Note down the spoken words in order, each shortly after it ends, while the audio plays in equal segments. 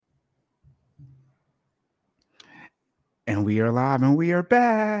And we are live and we are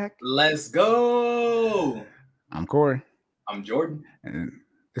back. Let's go. I'm Corey. I'm Jordan. And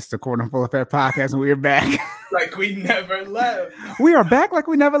it's the Corey and Full Effect podcast, and we are back. Like we never left. We are back like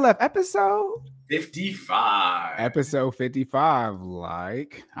we never left. Episode 55. Episode 55.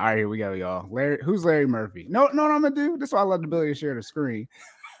 Like, all right, here we go, y'all. Who's Larry Murphy? No, I'm gonna do. This is why I love the ability to share the screen.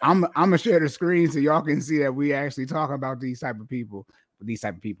 I'm gonna share the screen so y'all can see that we actually talk about these type of people, these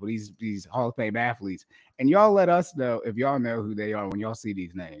Hall of Fame athletes, and y'all let us know if y'all know who they are when y'all see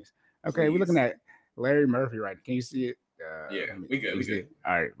these names. Okay, We're looking at Larry Murphy, right? Can you see it? Yeah, we good.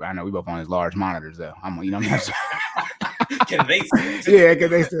 All right, I know we both on his large monitors though. I'm Can they see it? Yeah, can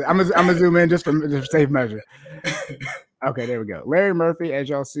they see it? I'm gonna zoom in just for safe measure. Okay, there we go. Larry Murphy, as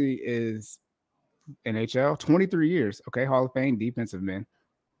y'all see, is NHL, 23 years. Okay, Hall of Fame defensive man.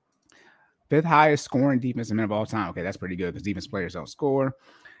 5th highest scoring defensive man of all time. Okay, that's pretty good because defense players don't score.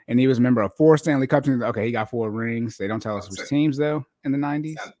 And he was a member of 4 Stanley Cups. Okay, he got 4 rings. They don't tell us which teams though in the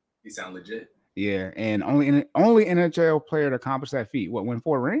 90s. You sound legit. Yeah, and only NHL player to accomplish that feat. What, win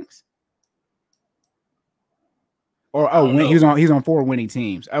 4 rings? Or he's on 4 winning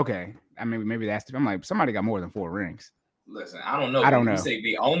teams. Okay, I mean maybe that's. I'm like, somebody got more than 4 rings. Listen, I don't know. You say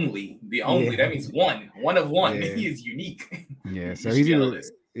the only. Yeah. That means one of one. Yeah. He is unique. Yeah, so he's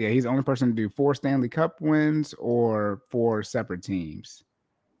the only person to do 4 Stanley Cup wins or 4 separate teams.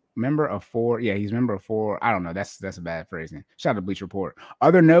 Member of 4. Yeah, he's member of 4. I don't know. That's a bad phrasing. Shout out to Bleacher Report.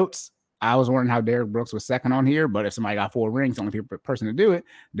 Other notes. I was wondering how Derrick Brooks was second on here, but if somebody got 4 rings, the only person to do it,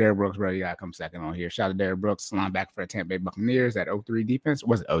 Derrick Brooks really got to come second on here. Shout out to Derrick Brooks, linebacker for the Tampa Bay Buccaneers, that 03 defense.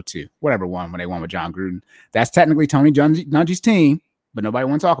 Was it 02? Whatever one when they won with John Gruden. That's technically Tony Dungy's team, but nobody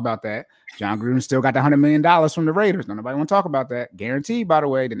want to talk about that. John Gruden still got the $100 million from the Raiders. Nobody want to talk about that. Guaranteed, by the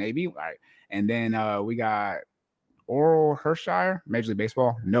way, the Navy. All right. And then we got Oral Hershiser, Major League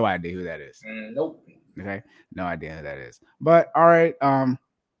Baseball. No idea who that is. Nope. Okay. No idea who that is. But all right.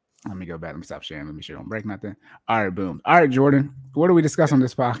 Let me go back. Let me stop sharing. Let me sure don't break nothing. All right, boom. All right, Jordan. What do we discuss on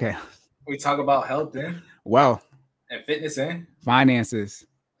this podcast? We talk about health and wealth and fitness and finances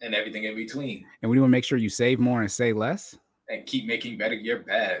and everything in between. And we want to make sure you save more and say less. And keep making better your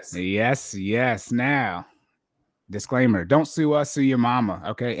best. Yes. Now, disclaimer, don't sue us, sue your mama.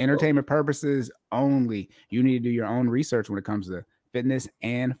 Okay. Entertainment purposes only. You need to do your own research when it comes to fitness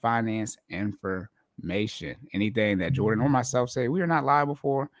and finance information. Anything that Jordan or myself say, we are not liable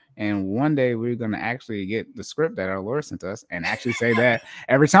for. And one day we're going to actually get the script that our lawyer sent us and actually say that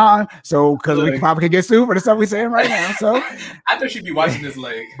every time. So, because we probably could get sued for the stuff we're saying right now. So, I thought she'd be watching this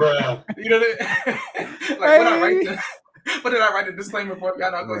like, bro, you know what? What did I write the disclaimer for?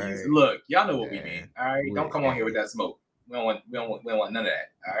 Y'all not going to use it. Look, y'all know what we mean. All right. Don't come on here with that smoke. We don't want none of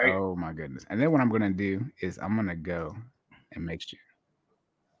that. All right. Oh, my goodness. And then what I'm going to do is I'm going to go and make sure.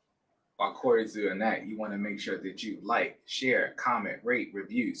 While Corey's doing that, you want to make sure that you like, share, comment, rate,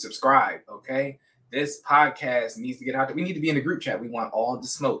 review, subscribe, okay? This podcast needs to get out there. We need to be in the group chat. We want all the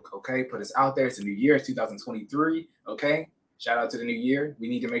smoke, okay? Put us out there. It's a new year. It's 2023, okay? Shout out to the new year. We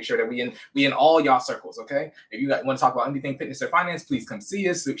need to make sure that we in all y'all circles, okay? If you want to talk about anything fitness or finance, please come see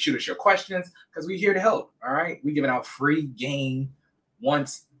us. Shoot us your questions because we're here to help, all right? We're giving out free game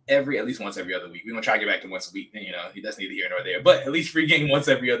at least once every other week. We're going to try to get back to once a week. That's neither here nor there. But at least free game once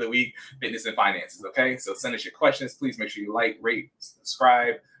every other week, fitness and finances, okay? So send us your questions. Please make sure you like, rate,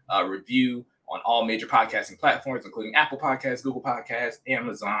 subscribe, review on all major podcasting platforms, including Apple Podcasts, Google Podcasts,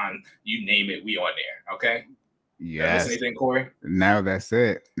 Amazon, you name it, we on there, okay? Yes. Anything, Corey? No, that's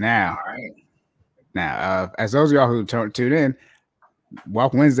it. Now, all right. Now, as those of y'all who tune in,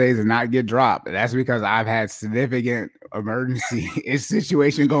 Walk Wednesdays did not get dropped. That's because I've had significant emergency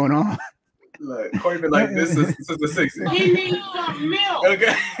situation going on. Look, Corey been like this since the 60s. He needs some milk.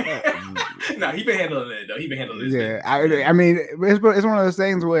 Okay. No, he been handling it though. He been handling this. Yeah, I mean, it's one of those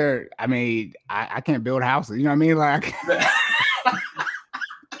things where I can't build houses. You know what I mean? Like,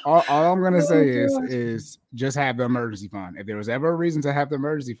 all I'm gonna say is just have the emergency fund. If there was ever a reason to have the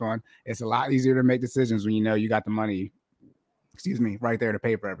emergency fund, it's a lot easier to make decisions when you know you got the money. Right there to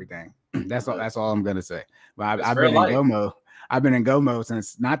pay for everything. That's all I'm gonna say. But I've been in go mode. I've been in go mode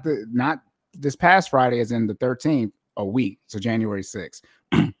since not this past Friday, as in the 13th, a week, so January 6th.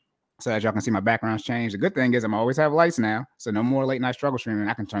 So as y'all can see, my background's changed. The good thing is I'm always have lights now, so no more late night struggle streaming.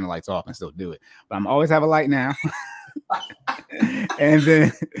 I can turn the lights off and still do it, but I'm always have a light now. and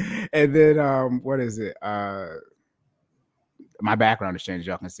then what is it? My background has changed,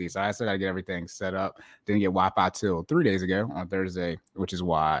 y'all can see. So I still got to get everything set up. Didn't get Wi-Fi till 3 days ago on Thursday, which is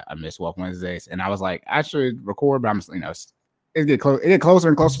why I missed Walk Wednesdays. And I was like, I should record, but I'm, it get closer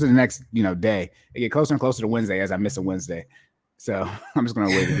and closer to the next, day. It get closer and closer to Wednesday as I miss a Wednesday. So I'm just gonna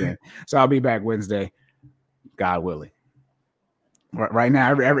wait again. So I'll be back Wednesday, God willing. Right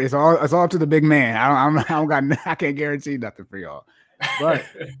now, it's all up to the big man. I can't guarantee nothing for y'all.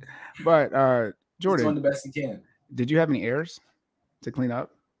 But Jordan, doing the best he can. Did you have any errors to clean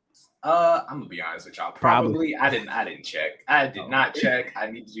up? I'm gonna be honest with y'all. Probably. I didn't check. I did not check.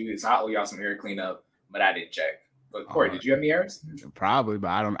 I need to do this. I owe y'all some error cleanup, but I didn't check. But Corey, did you have any errors? Probably, but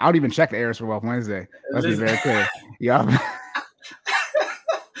I don't even check the errors for Wealth Wednesday. Let's be very clear. Y'all.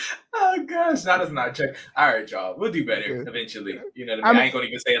 Oh gosh, that does not check. All right, y'all. We'll do better eventually. You know what I mean? I ain't gonna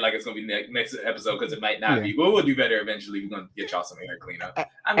even say it like it's gonna be next episode because it might not be. But we'll do better eventually. We're gonna get y'all some error cleanup.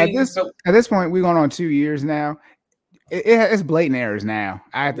 At this point, we're going on 2 years now. It's blatant errors now.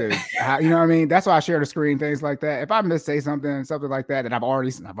 I have to, you know what I mean? That's why I share the screen, things like that. If I say something like that, that I've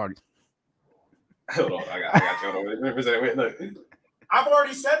already. Hold on, I got you. Wait, look. I've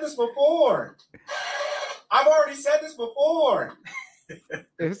already said this before. Am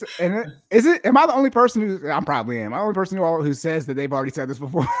I the only person who? I'm probably am. I'm the only person who says that they've already said this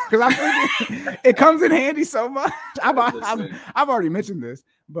before because I'm thinking it comes in handy so much. I've already mentioned this,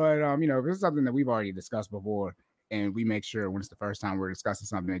 but you know, if it's something that we've already discussed before, and we make sure when it's the first time we're discussing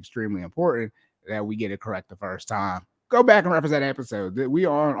something extremely important that we get it correct the first time. Go back and reference that episode. We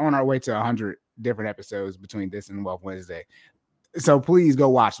are on our way to 100 different episodes between this and Wealth Wednesday. So please go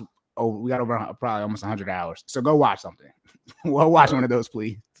watch. Oh, we got over probably almost 100 hours. So go watch something. Well, watch one of those,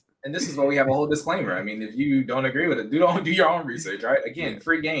 please. And this is where we have a whole disclaimer. I mean, if you don't agree with it, do your own research, right? Again,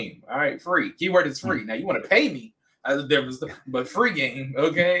 free game. All right, free. Keyword is free. Now you want to pay me as a difference, but free game.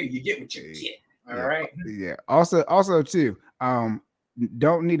 Okay, you get what you get. All right. Yeah. Also too.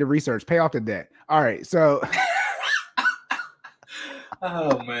 Don't need to research. Pay off the debt. All right. So.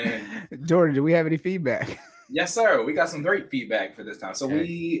 Oh man, Jordan, do we have any feedback? Yes, sir. We got some great feedback for this time. So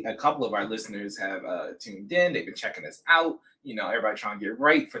a couple of our listeners have tuned in. They've been checking us out. You know, everybody trying to get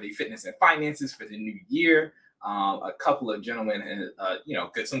right for their fitness and finances for the new year. A couple of gentlemen,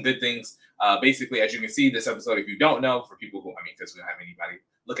 some good things. Basically, as you can see, this episode, if you don't know, for people who, because we don't have anybody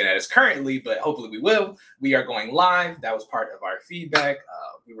looking at us currently, but hopefully we will. We are going live. That was part of our feedback.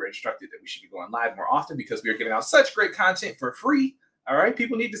 We were instructed that we should be going live more often because we are giving out such great content for free. All right,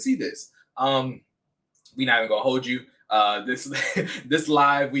 people need to see this. We're not even gonna hold you. This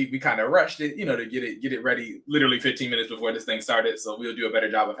live, we kind of rushed it, to get it ready literally 15 minutes before this thing started. So we'll do a better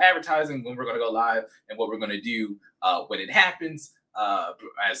job of advertising when we're gonna go live and what we're gonna do when it happens.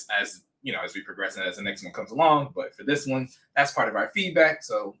 As we progress and as the next one comes along. But for this one, that's part of our feedback.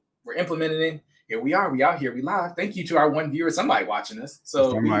 So we're implementing it. Here we are. We out here. We live. Thank you to our one viewer, somebody watching us.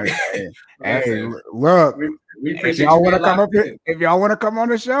 So hey, look. We appreciate if y'all want to come up here. If y'all want to come on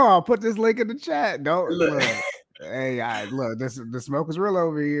the show, I'll put this link in the chat. Don't look. Hey, the smoke is real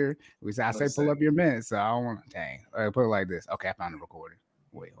over here. I say pull up your mints, so I don't want to. Dang, put it like this. Okay, I found the recording.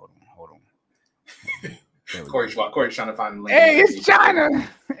 Wait, hold on. Corey's trying to find the link. Hey, it's China.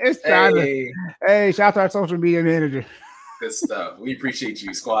 It's China. Hey, shout out to our social media manager. Good stuff. We appreciate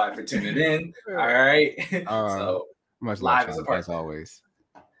you, squad, for tuning in. All right. So much live as a part, as always.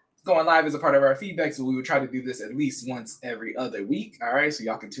 Going live is a part of our feedback, so we would try to do this at least once every other week. All right, so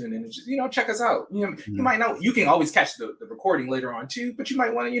y'all can tune in and just check us out. You might know you can always catch the recording later on too, but you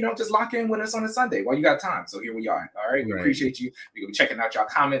might want to just lock in with us on a Sunday while you got time. So here we are. All right, we appreciate you. We're gonna be checking out y'all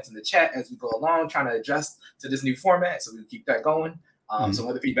comments in the chat as we go along, trying to adjust to this new format, so we can keep that going. Some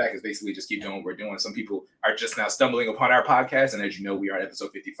other feedback is basically just keep doing what we're doing. Some people are just now stumbling upon our podcast, and as you know, we are at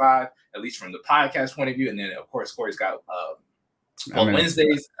episode 55, at least from the podcast point of view. And then of course, Corey's got on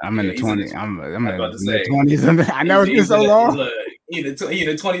Wednesdays. I'm in the 20s. I'm in the 20s. I know it's been so long. In the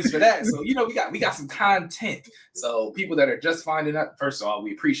 20s for that. So we got some content. So people that are just finding out, first of all,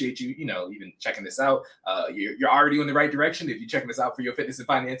 we appreciate you. Even checking this out. You're already in the right direction if you're checking this out for your fitness and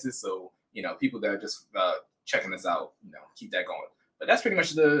finances. So people that are just checking this out, keep that going. But that's pretty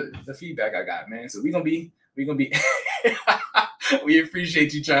much the feedback I got, man. So we're gonna be. We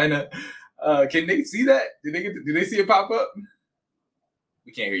appreciate you, China. Can they see that? Did they see it pop up?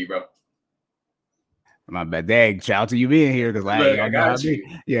 We can't hear you, bro. My bad. Dang, shout out to you being here because I got you.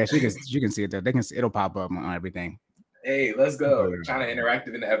 Yeah, she can see it though. It'll pop up on everything. Hey, let's go. China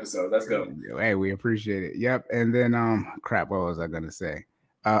interactive in the episode. Let's go. Hey, we appreciate it. Yep. And then crap, what was I gonna say?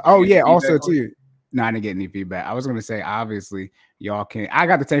 Also too. No, I didn't get any feedback. I was going to say, obviously, y'all can. I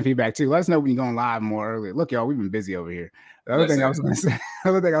got the same feedback too. Let us know when you're going live more early. Look, y'all, we've been busy over here. The other thing I was going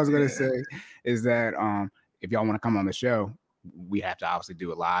to say is that if y'all want to come on the show, we have to obviously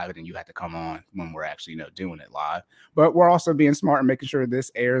do it live, and then you have to come on when we're actually doing it live. But we're also being smart and making sure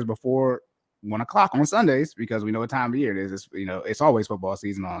this airs before 1:00 on Sundays because we know what time of year it is. It's always football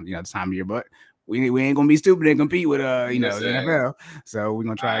season on this time of year, but we ain't gonna be stupid and compete with the NFL. So we're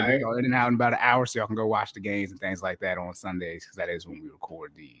gonna try to get y'all in and out in about an hour so y'all can go watch the games and things like that on Sundays, because that is when we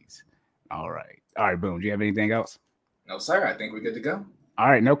record these. All right, boom. Do you have anything else? No, sir. I think we're good to go. All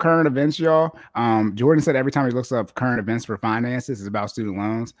right, no current events, y'all. Jordan said every time he looks up current events for finances, it's about student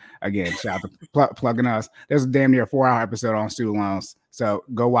loans. Again, shout out to plugging us. There's a damn near 4-hour episode on student loans, so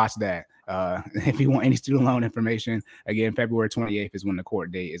go watch that. If you want any student loan information, again, February 28th is when the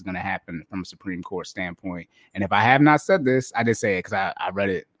court date is going to happen from a Supreme Court standpoint. And if I have not said this, I did say it because I read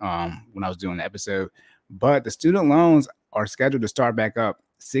it when I was doing the episode. But the student loans are scheduled to start back up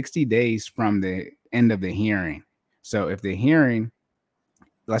 60 days from the end of the hearing. So if the hearing,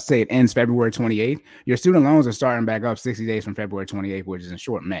 let's say it ends February 28th, your student loans are starting back up 60 days from February 28th, which is in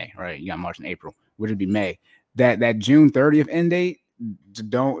short May, right? You got March and April, which would be May. That June 30th end date,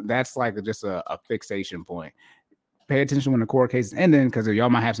 that's like just a fixation point. Pay attention when the court case is ending, because y'all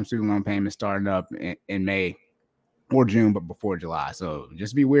might have some student loan payments starting up in May or June, but before July. So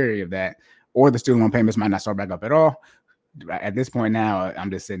just be wary of that. Or the student loan payments might not start back up at all. At this point now, I'm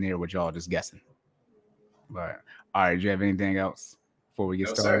just sitting here with y'all just guessing. But all right, do you have anything else before we get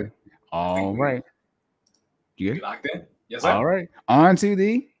started? Sir. All right. You locked in? Yes, sir. All right. On to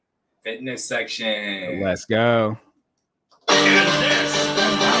the fitness section. Let's go.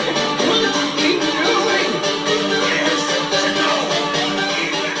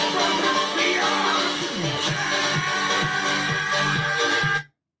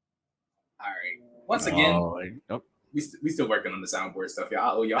 Once again, we still working on the soundboard stuff, y'all.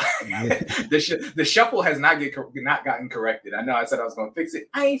 I owe y'all. The shuffle has not gotten corrected. I know I said I was gonna fix it.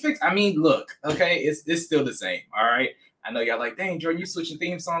 I ain't fixed. I mean, look, okay, it's still the same. All right. I know y'all like, dang, Jordan, you switching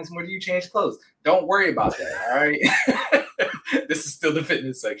theme songs more than you change clothes. Don't worry about that. All right. This is still the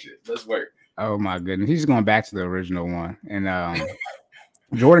fitness section. Let's work. Oh my goodness, he's going back to the original one, and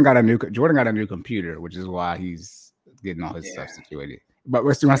Jordan got a new computer, which is why he's getting all his stuff situated. But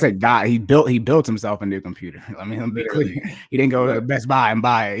when I say God, he built himself a new computer. I mean, be clear. He didn't go to Best Buy and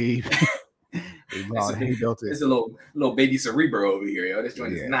buy it. He built it. It's a little baby Cerebro over here, yo. This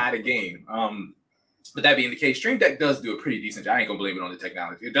joint is not a game. But that being the case, Stream Deck does do a pretty decent job. I ain't gonna blame it on the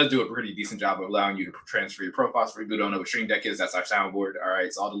technology. It does do a pretty decent job of allowing you to transfer your profiles. For people who don't know what Stream Deck is, that's our soundboard. All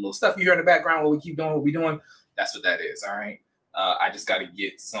right, so all the little stuff you hear in the background while we keep doing what we're doing, that's what that is. All right. I just got to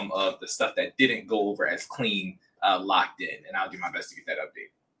get some of the stuff that didn't go over as clean locked in, and I'll do my best to get that update.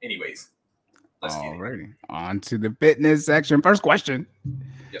 Anyways, let's get it. On to the fitness section. First question.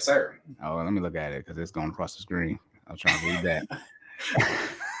 Yes, sir. Oh, let me look at it because it's going across the screen. I was trying to read that.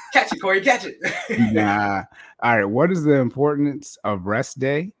 Catch it, Corey. Catch it. Nah. All right. What is the importance of rest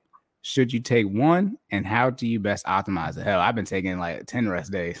day? Should you take one, and how do you best optimize it? Hell, I've been taking like 10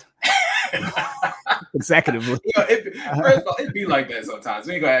 rest days consecutively. First of all, it'd be like that sometimes.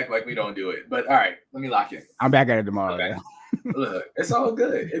 We ain't gonna act like we don't do it. But all right, let me lock in. I'm back at it tomorrow. Okay. Look, it's all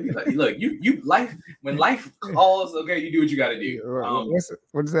good. It'd be like, look, you life when life calls, okay, you do what you got to do.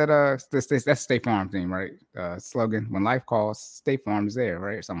 What's that? That's State Farm theme, right? Slogan: when life calls, State Farm is there,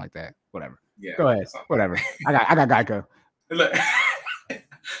 right? Or something like that. Whatever. Yeah. Go ahead. Whatever. I got Geico. Look.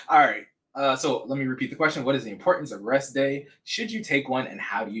 All right. So let me repeat the question. What is the importance of rest day? Should you take one, and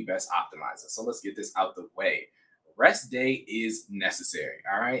how do you best optimize it? So let's get this out the way. Rest day is necessary.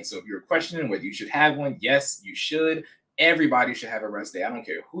 All right. So if you're questioning whether you should have one, yes, you should. Everybody should have a rest day. I don't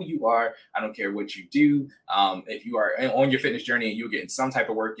care who you are. I don't care what you do. If you are on your fitness journey and you're getting some type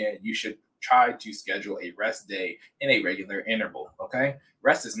of work in, you should try to schedule a rest day in a regular interval. Okay.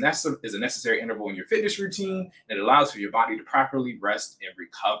 Rest is a necessary interval in your fitness routine, and it allows for your body to properly rest and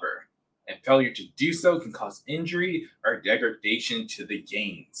recover. And failure to do so can cause injury or degradation to the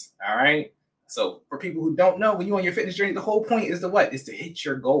gains. All right. So for people who don't know, when you're on your fitness journey, the whole point is to hit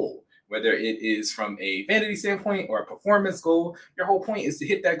your goal. Whether it is from a vanity standpoint or a performance goal, your whole point is to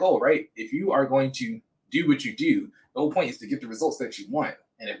hit that goal, right? If you are going to do what you do, the whole point is to get the results that you want.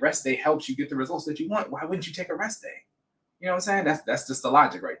 And if rest day helps you get the results that you want, why wouldn't you take a rest day? You know what I'm saying? That's just the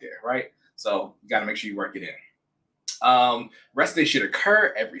logic right there, right? So you got to make sure you work it in. Rest day should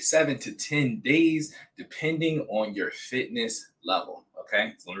occur every 7 to 10 days, depending on your fitness level.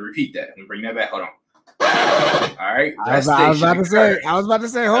 Okay, so let me repeat that. Let me bring that back. Hold on. All right. I was about to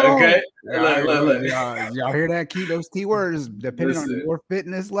say, hold on. Okay. Look. Y'all hear that? Keep those keywords depending on your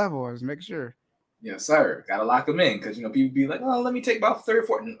fitness level. Just make sure. Yes, sir. Gotta lock them in because people be like, oh, let me take about 3 or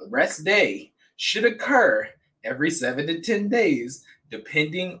 4. Rest day should occur every 7 to 10 days,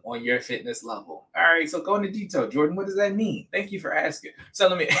 depending on your fitness level. All right. So go into detail, Jordan. What does that mean? Thank you for asking. So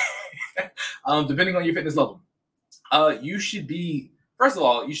let me, depending on your fitness level, you should be. First of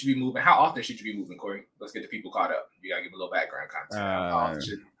all, you should be moving. How often should you be moving, Corey? Let's get the people caught up. You gotta give a little background context.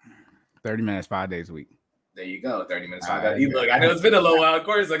 30 minutes, 5 days a week. There you go. 30 minutes, 5 days. Look, I know it's been a little while. Of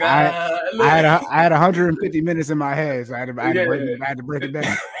course, like I had 150 minutes in my head, so I had to break it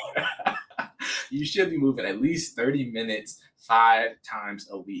down. You should be moving at least 30 minutes 5 times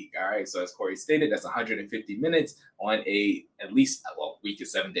a week. All right. So as Corey stated, that's 150 minutes on at least week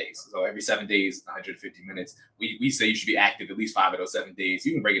is 7 days. So every 7 days, 150 minutes. We say you should be active at least 5 of those 7 days.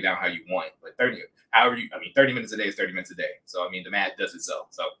 You can break it down how you want, but 30 minutes a day is 30 minutes a day. So the math does it so.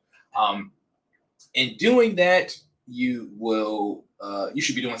 So in doing that, you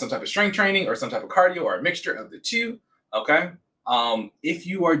should be doing some type of strength training or some type of cardio or a mixture of the two. Okay. If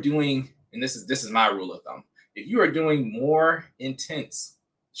you are doing, and this is my rule of thumb, if you are doing more intense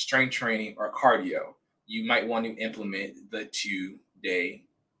strength training or cardio, you might want to implement the 2-day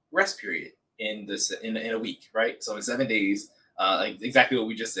rest period in a week, right? So in 7 days, exactly what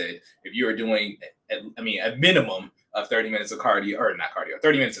we just said. If you are doing, a minimum of 30 minutes of 30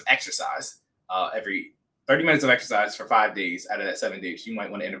 minutes of exercise, every 30 minutes of exercise for 5 days out of that 7 days, you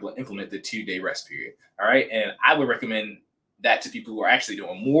might want to implement the 2-day rest period. All right. And I would recommend that to people who are actually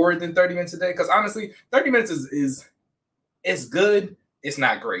doing more than 30 minutes a day. Because honestly, 30 minutes is good. It's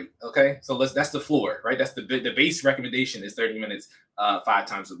not great. Okay. So that's the floor, right? That's the base recommendation is 30 minutes 5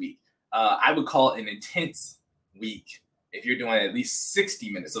 times a week. I would call it an intense week if you're doing at least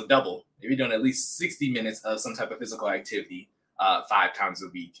 60 minutes. So double. If you're doing at least 60 minutes of some type of physical activity 5 times a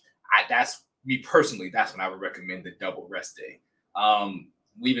week, that's me personally. That's when I would recommend the double rest day.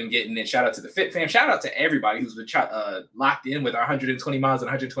 We've been getting in. Shout out to the Fit Fam. Shout out to everybody who's been locked in with our 120 miles in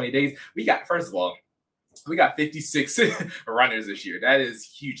 120 days. First of all, we got 56 runners this year. That is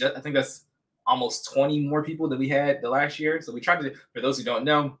huge. I think that's almost 20 more people than we had the last year. So we tried to, for those who don't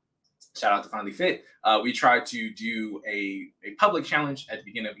know, shout out to Finally Fit. We try to do a public challenge at the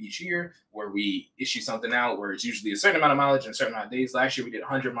beginning of each year where we issue something out where it's usually a certain amount of mileage and a certain amount of days. Last year, we did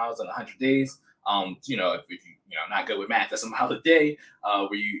 100 miles in 100 days. If you not good with math, that's a mile a day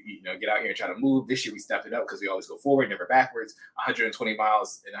where you get out here and try to move. This year we stepped it up because we always go forward, never backwards. 120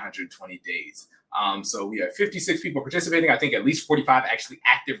 miles in 120 days. So we have 56 people participating. I think at least 45 actually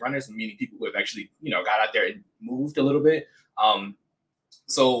active runners, meaning people who have actually got out there and moved a little bit.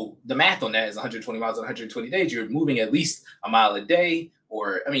 So the math on that is 120 miles in 120 days. You're moving at least a mile a day,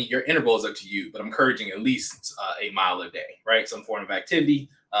 or your interval is up to you, but I'm encouraging at least a mile a day, right? Some form of activity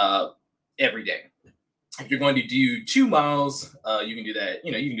every day. If you're going to do 2 miles, you can do that.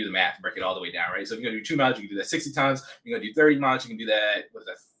 You can do the math, break it all the way down, right? So if you're going to do 2 miles, you can do that 60 times. You're going to do 30 miles, you can do that. What is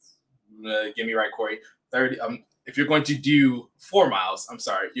that? Get me right, Corey. 30. If you're going to do 4 miles, I'm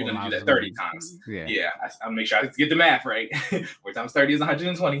sorry, you're going to do that 30 times. Yeah. I'll make sure I get the math right. 4 times 30 is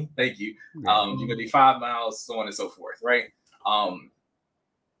 120. Thank you. You're going to do 5 miles, so on and so forth, right?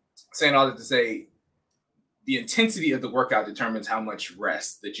 Saying all that to say, the intensity of the workout determines how much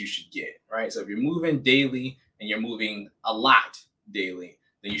rest that you should get, right? So if you're moving daily and you're moving a lot daily,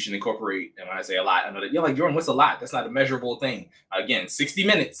 then you should incorporate, and when I say a lot, I know that you're like, Jordan, what's a lot? That's not a measurable thing. Again, 60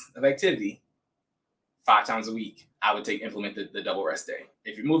 minutes of activity 5 times a week, I would implement the double rest day.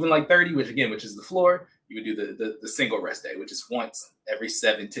 If you're moving like 30, which is the floor, you would do the single rest day, which is once every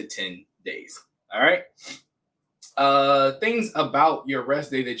 7 to 10 days. All right. Things about your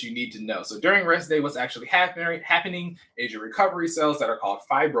rest day that you need to know. So during rest day, what's actually happening is your recovery cells that are called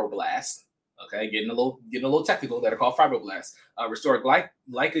fibroblasts. Okay, getting a little technical, that are called fibroblasts. Restore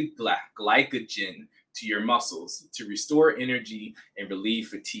glycogen to your muscles to restore energy and relieve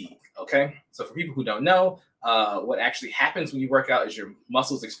fatigue. Okay, so for people who don't know, what actually happens when you work out is your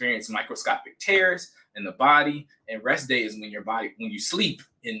muscles experience microscopic tears in the body, and rest day is when you sleep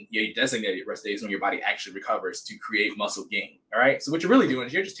in your designated rest day is when your body actually recovers to create muscle gain. All right, so what you're really doing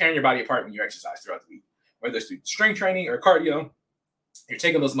is you're just tearing your body apart when you exercise throughout the week, whether it's through strength training or cardio. You're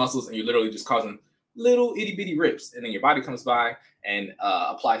taking those muscles and you're literally just causing little itty bitty rips, and then your body comes by and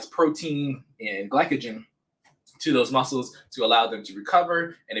applies protein and glycogen to those muscles to allow them to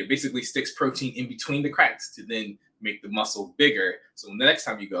recover, and it basically sticks protein in between the cracks to then make the muscle bigger. So the next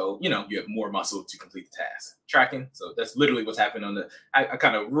time you go, you have more muscle to complete the task. Tracking? So that's literally what's happened I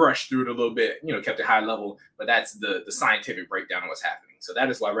kind of rushed through it a little bit, kept it high level, but that's the scientific breakdown of what's happening. So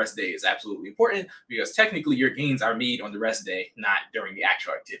that is why rest day is absolutely important, because technically your gains are made on the rest day, not during the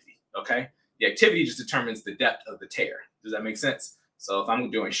actual activity. Okay. The activity just determines the depth of the tear. Does that make sense? So if I'm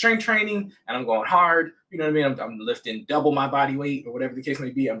doing strength training and I'm going hard, you know what I mean? I'm lifting double my body weight or whatever the case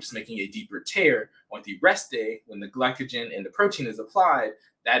may be. I'm just making a deeper tear. On the rest day, when the glycogen and the protein is applied,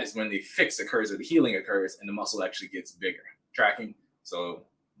 that is when the fix occurs or the healing occurs and the muscle actually gets bigger. Tracking? So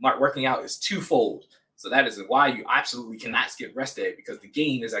working out is twofold. So that is why you absolutely cannot skip rest day, because the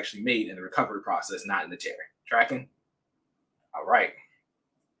gain is actually made in the recovery process, not in the tear. Tracking? All right.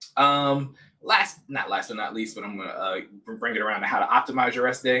 Not last but not least, but I'm gonna bring it around to how to optimize your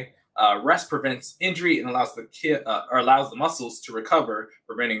rest day. Rest prevents injury and allows the muscles to recover,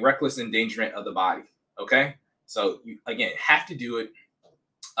 preventing reckless endangerment of the body. Okay, so you again have to do it.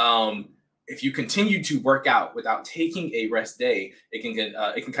 If you continue to work out without taking a rest day, it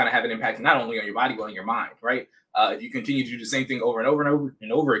can kind of have an impact not only on your body but on your mind, right? If you continue to do the same thing over and over and over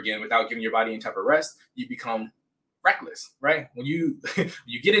and over again without giving your body any type of rest, you become reckless, right? When you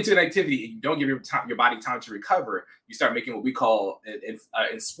get into an activity and you don't give your body time to recover, you start making what we call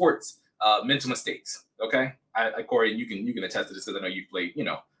in sports mental mistakes. Okay, Corey, you can attest to this because I know you've played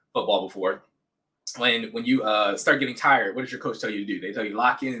football before. When you start getting tired, what does your coach tell you to do? They tell you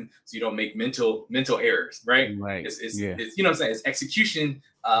lock in so you don't make mental errors, right? Right. It's you know what I'm saying? It's execution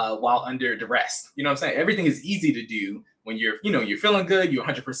while under duress. You know what I'm saying? Everything is easy to do when you're feeling good, you're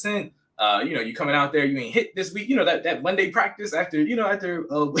 100%. You coming out there, you ain't hit this week. That Monday practice after after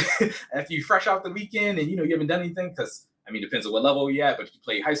you fresh off the weekend and you haven't done anything because. I mean, depends on what level you're at, but if you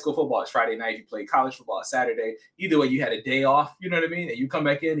play high school football, it's Friday night. You play college football, it's Saturday. Either way, you had a day off. You know what I mean? And you come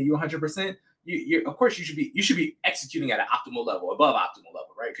back in and you 100%. Of course, you should be executing at an optimal level, above optimal level,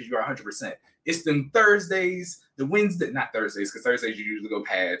 right? Because you are 100%. It's them Thursdays, the Wednesday, not Thursdays, because Thursdays you usually go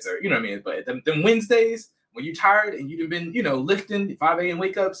pads or you know what I mean. But them Wednesdays when you're tired and you've been lifting 5 a.m.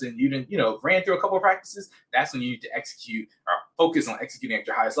 wake ups and you didn't ran through a couple of practices, that's when you need to execute or focus on executing at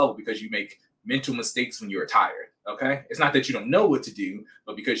your highest level because you make mental mistakes when you're tired. Okay, it's not that you don't know what to do,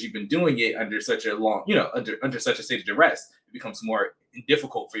 but because you've been doing it under such a long, under such a state of duress, it becomes more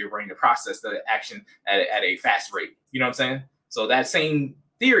difficult for your brain to process the action at a fast rate. You know what I'm saying? So that same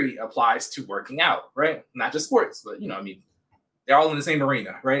theory applies to working out, right? Not just sports, but they're all in the same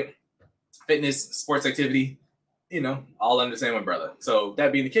arena, right? Fitness, sports activity, all under the same umbrella. So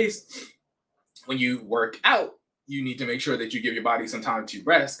that being the case, when you work out, you need to make sure that you give your body some time to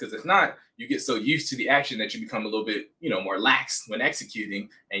rest, because if not, you get so used to the action that you become a little bit, more lax when executing,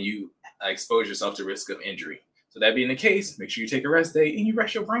 and you expose yourself to risk of injury. So that being the case, make sure you take a rest day and you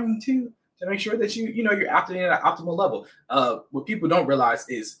rest your brain too, to make sure that you're operating at an optimal level. What people don't realize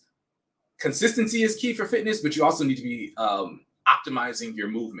is consistency is key for fitness, but you also need to be optimizing your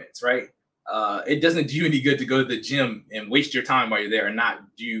movements, right? It doesn't do you any good to go to the gym and waste your time while you're there and not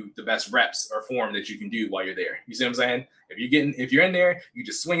do the best reps or form that you can do while you're there. You see what I'm saying? If you're in there, you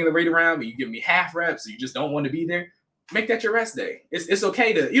just swinging the weight around, but you give me half reps, or you just don't want to be there, make that your rest day. It's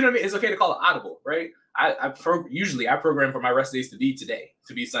okay to, it's okay to call it audible, right? Usually I program for my rest days to be today,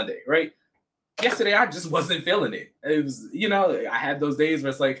 to be Sunday, right? Yesterday, I just wasn't feeling it. It was, I had those days where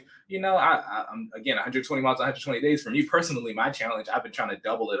it's like, I'm again, 120 miles, 120 days. For me personally, my challenge, I've been trying to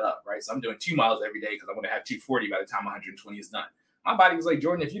double it up, right? So I'm doing 2 miles every day because I want to have 240 by the time 120 is done. My body was like,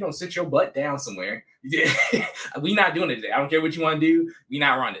 Jordan, if you don't sit your butt down somewhere, we not doing it today. I don't care what you want to do. We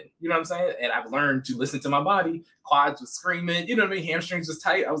not running. You know what I'm saying? And I've learned to listen to my body. Quads was screaming. You know what I mean? Hamstrings was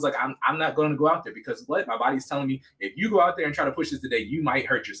tight. I was like, I'm not going to go out there because what? My body's telling me if you go out there and try to push this today, you might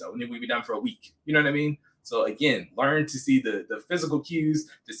hurt yourself. And then we'll be done for a week. You know what I mean? So again, learn to see the physical cues,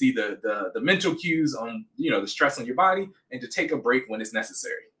 to see the mental cues on, the stress on your body, and to take a break when it's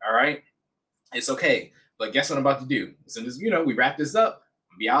necessary. All right? It's okay. But guess what I'm about to do? As soon as, we wrap this up,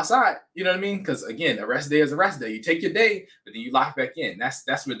 I'll be outside. You know what I mean? Because again, a rest day is a rest day. You take your day, but then you lock back in.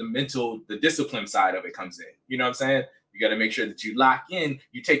 That's where the discipline side of it comes in. You know what I'm saying? You got to make sure that you lock in.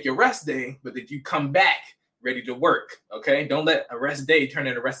 You take your rest day, but that you come back ready to work. Okay? Don't let a rest day turn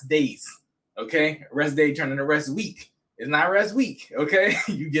into rest days. Okay? A rest day turn into rest week. It's not rest week. Okay?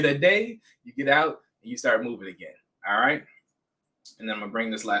 You get a day, you get out, and you start moving again. All right? And then I'm going to bring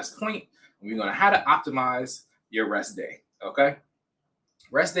this last point. We're going to how to optimize your rest day, okay?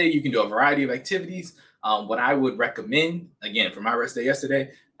 Rest day, you can do a variety of activities. What I would recommend, again, for my rest day yesterday,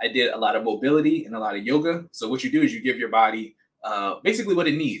 I did a lot of mobility and a lot of yoga. So what you do is you give your body basically what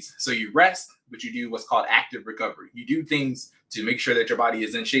it needs. So you rest, but you do what's called active recovery. You do things to make sure that your body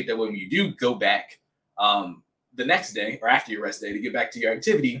is in shape, that when you do go back the next day or after your rest day to get back to your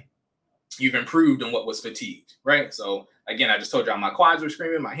activity, you've improved on what was fatigued, right? So again, I just told y'all my quads were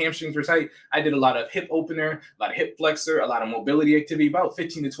screaming, my hamstrings were tight. I did a lot of hip opener, a lot of hip flexor, a lot of mobility activity, about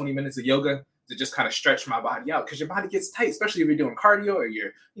 15 to 20 minutes of yoga to just kind of stretch my body out, because your body gets tight, especially if you're doing cardio or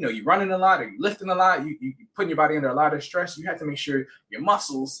you're running a lot or you're lifting a lot, you putting your body under a lot of stress. You have to make sure your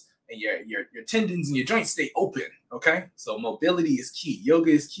muscles and your tendons and your joints stay open. Okay, so mobility is key.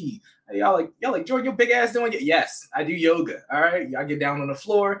 Yoga is key. Y'all like Jordan, your big ass doing it? Yes, I do yoga. All right, y'all get down on the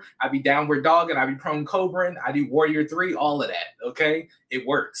floor. I be downward dog and I be prone cobra. I do warrior 3. All of that. Okay, it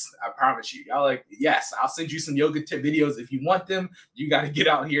works. I promise you. Y'all like, yes, I'll send you some yoga tip videos if you want them. You got to get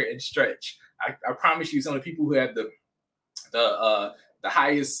out here and stretch. I promise you, some of the people who have the the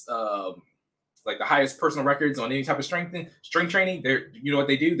highest like the highest personal records on any type of strength training. They're, you know what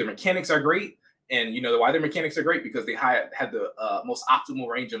they do? Their mechanics are great. And you know why their mechanics are great? Because they have the most optimal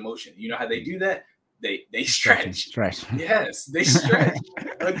range of motion. You know how they do that? They stretch. Yes, they stretch.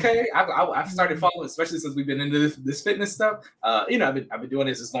 Okay, I've started following, especially since we've been into this fitness stuff. You know, I've been doing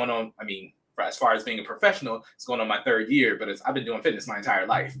this. It's going on. I mean, as far as being a professional, it's going on my 3rd year. But I've been doing fitness my entire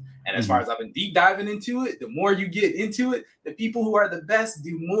life. And as far as I've been deep diving into it, the more you get into it, the people who are the best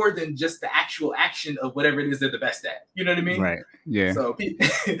do more than just the actual action of whatever it is they're the best at. You know what I mean? Right. Yeah. So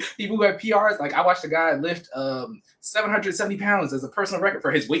people who have PRs, like I watched a guy lift 770 pounds as a personal record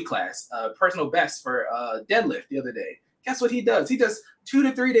for his weight class, personal best for deadlift the other day. Guess what he does? He does 2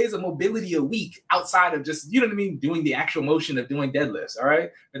 to 3 days of mobility a week outside of just, you know what I mean, doing the actual motion of doing deadlifts. All right.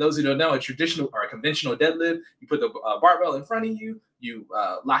 For those who don't know, a traditional or a conventional deadlift, you put the barbell in front of you, you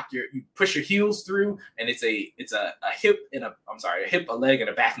you push your heels through, and it's a hip and a hip, a leg, and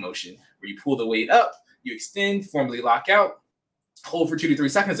a back motion where you pull the weight up, you extend, formally lock out, hold for 2 to 3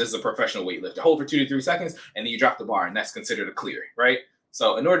 seconds. This is a professional weightlifter. Hold for 2 to 3 seconds, and then you drop the bar, and that's considered a clear, right?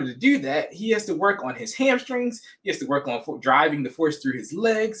 So in order to do that, he has to work on his hamstrings. He has to work on driving the force through his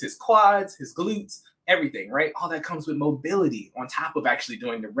legs, his quads, his glutes, everything, right? All that comes with mobility on top of actually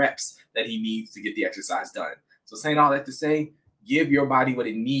doing the reps that he needs to get the exercise done. So saying all that to say, give your body what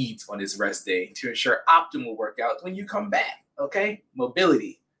it needs on this rest day to ensure optimal workouts when you come back, okay?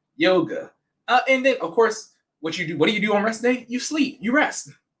 Mobility, yoga. And then, of course, what do you do on rest day? You sleep, you rest.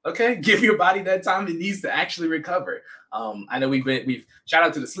 Okay, give your body that time it needs to actually recover. I know we've shout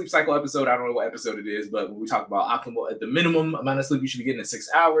out to the sleep cycle episode. I don't know what episode it is, but when we talk about optimal, at the minimum amount of sleep you should be getting is 6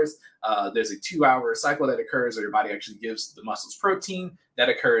 hours. There's a 2-hour cycle that occurs where your body actually gives the muscles protein. That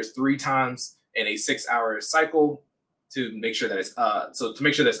occurs 3 times in a 6-hour cycle to make sure that it's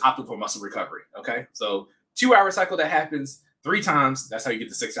optimal for muscle recovery. Okay, so 2-hour cycle that happens 3 times. That's how you get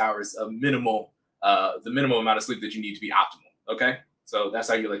the 6 hours of minimal, the minimum amount of sleep that you need to be optimal. Okay. So that's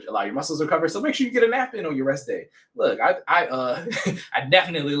how you allow your muscles to recover. So make sure you get a nap in on your rest day. Look, I I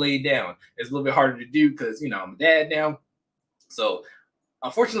definitely laid down. It's a little bit harder to do because, you know, I'm a dad now. So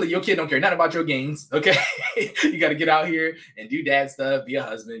unfortunately, your kid don't care nothing about your gains. Okay. You got to get out here and do dad stuff, be a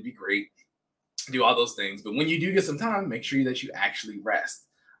husband, be great, do all those things. But when you do get some time, make sure that you actually rest.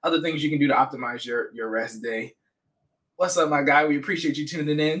 Other things you can do to optimize your rest day. What's up, my guy? We appreciate you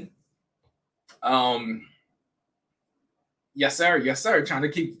tuning in. Yes, sir. Yes, sir. Trying to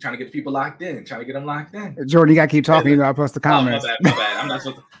get the people locked in. Trying to get them locked in. Jordan, you gotta keep talking. You gotta post the comments. Oh, my bad.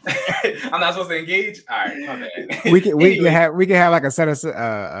 I'm not supposed to engage. All right, my bad. We can have like a set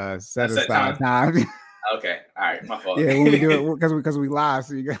aside time. Okay. All right. My fault. Yeah, when we do it because we live.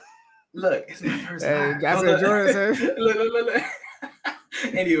 So you got. Look, it's my first time. I said Jordan said. Look.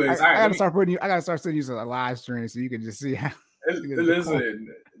 Anyways, all right. I gotta start sending you a live stream so you can just see how.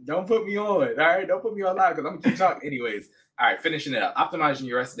 Listen, don't put me on. All right, don't put me on live because I'm gonna keep talking. Anyways, all right, finishing it up. Optimizing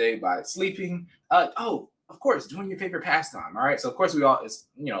your rest day by sleeping. Of course, doing your favorite pastime. All right, so of course life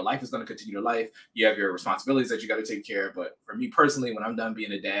is gonna continue to life. You have your responsibilities that you got to take care of. But for me personally, when I'm done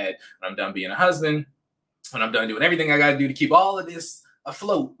being a dad, when I'm done being a husband, when I'm done doing everything I got to do to keep all of this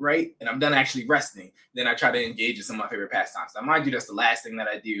afloat, right? And I'm done actually resting, then I try to engage in some of my favorite pastimes. Now, mind you, that's the last thing that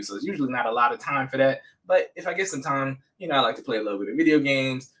I do. So it's usually not a lot of time for that. But if I get some time, I like to play a little bit of video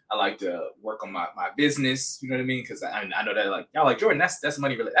games. I like to work on my business. You know what I mean? Because I know that y'all like, Jordan, that's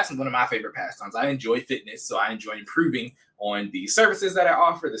money related. That's one of my favorite pastimes. I enjoy fitness. So I enjoy improving on the services that I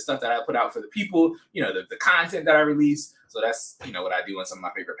offer, the stuff that I put out for the people, the content that I release. So that's, what I do in some of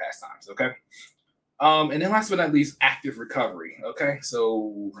my favorite pastimes. Okay. And then last but not least, active recovery. Okay,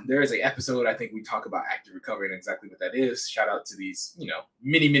 so there is an episode, I think we talk about active recovery and exactly what that is. Shout out to these,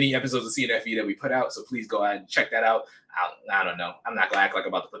 many episodes of CNFE that we put out. So please go ahead and check that out. I don't know. I'm not gonna act like I'm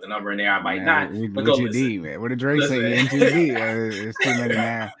about to put the number in there. I might not. But go listen. Man. What did Drake say? MTV. It's too many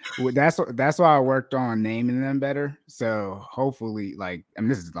now. That's why I worked on naming them better. So hopefully,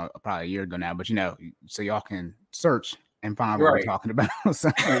 this is probably a year ago now, but so y'all can search and find what we're talking about.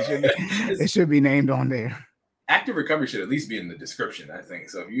 So it should be named on there. Active recovery should at least be in the description, I think.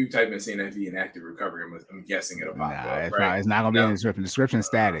 So if you type in CNFE and active recovery, I'm guessing it'll pop up. Right? It's not going to be in the description. The description is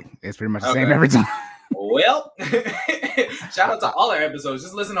static. It's pretty much the same every time. Well, shout out to all our episodes.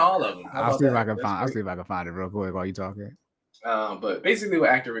 Just listen to all of them. I'll see if I can find it real quick while you talking. But basically what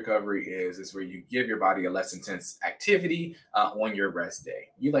active recovery is where you give your body a less intense activity on your rest day.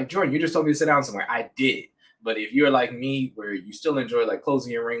 You're like, Jordan, you just told me to sit down somewhere. I did. But if you're like me, where you still enjoy like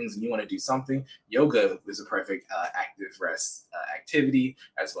closing your rings and you want to do something, yoga is a perfect active rest activity,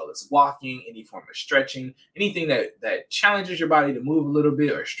 as well as walking, any form of stretching, anything that challenges your body to move a little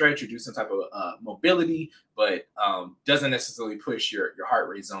bit or stretch or do some type of mobility, but doesn't necessarily push your heart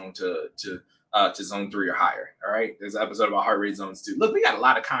rate zone to zone 3 or higher. All right. There's an episode about heart rate zones too. Look, we got a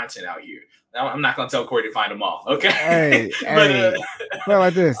lot of content out here. Now, I'm not going to tell Corey to find them all. Okay. Hey, well,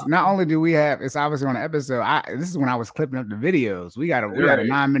 like this. Not only do we have, it's obviously on the episode. This is when I was clipping up the videos. We got a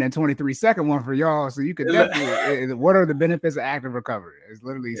 9-minute 23-second one for y'all, so you could definitely. What are the benefits of active recovery? It's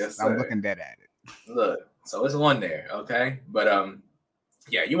literally. I'm looking dead at it. Look, so it's one there. Okay, but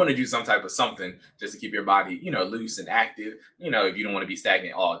yeah, you want to do some type of something just to keep your body, loose and active. If you don't want to be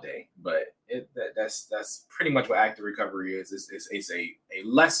stagnant all day, but that's pretty much what active recovery is. It's a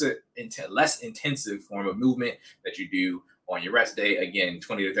less intensive form of movement that you do on your rest day. Again,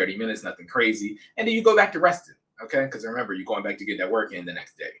 20 to 30 minutes, nothing crazy, and then you go back to resting. Okay, because remember, you're going back to get that work in the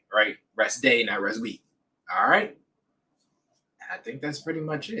next day, right? Rest day, not rest week. All right. I think that's pretty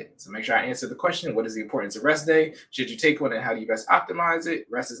much it. So make sure I answer the question. What is the importance of rest day? Should you take one, and how do you best optimize it?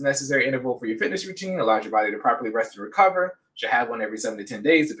 Rest is a necessary interval for your fitness routine. Allows your body to properly rest and recover. Should have one every 7 to 10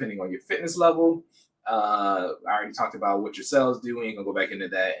 days, depending on your fitness level. I already talked about what your cells do. We ain't gonna go back into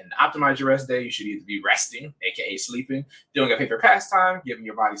that. And optimize your rest day. You should either be resting, aka sleeping, doing a favorite pastime, giving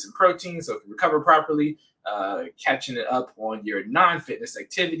your body some protein so it can recover properly, catching it up on your non-fitness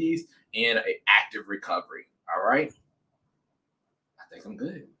activities, and an active recovery. All right. I think I'm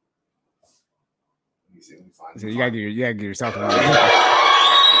good. Let me see. Let me find so you gotta get yourself a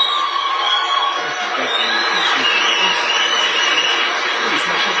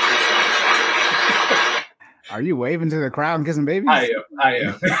Are you waving to the crowd and kissing babies? I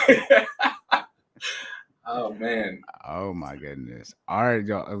am. Oh man. Oh my goodness. All right,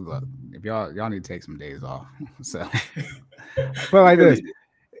 y'all. Look, if y'all need to take some days off. So but like this.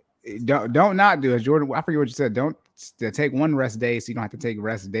 Don't not do it, Jordan. I forget what you said. Don't take one rest day, so you don't have to take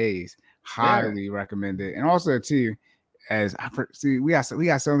rest days. Highly recommend it. And also too, we got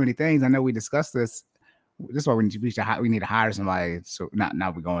so many things. I know we discussed this. This is why we need to hire somebody. So not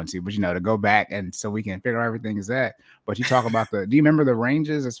we're going to, but to go back and so we can figure out everything is that. But you talk about do you remember the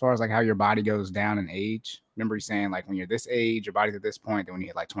ranges as far as like how your body goes down in age? Remember you saying like when you're this age, your body's at this point, then when you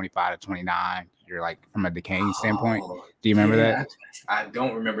hit like 25 to 29, you're like from a decaying standpoint. Do you remember that? I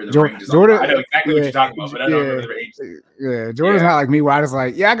don't remember the ranges. Jordan, I know exactly what you're talking about, but I don't remember the ranges. Yeah, Jordan's not like me where I just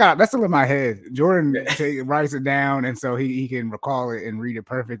like, I got that's still in my head. Jordan writes it down, and so he can recall it and read it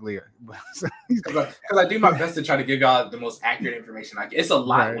perfectly. Because I do my best to try to give y'all the most accurate information I can. It's a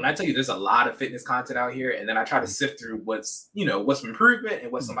lot. Right. When I tell you there's a lot of fitness content out here, and then I try to sift through what's improvement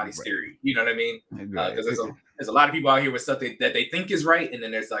and what's somebody's theory. You know what I mean? Because there's a lot of people out here with stuff that they think is right, and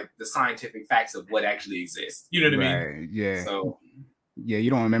then there's like the scientific facts of what actually exists. You know what I mean? Yeah. So you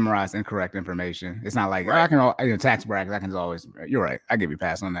don't want to memorize incorrect information. It's not like I can tax brackets. I can always. You're right. I give you a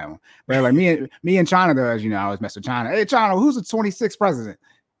pass on that one. But like me and China does. I always mess with China. Hey, China, who's the 26th president?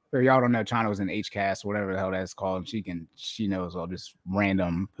 For y'all don't know, China was in HCAS, whatever the hell that's called. She knows all this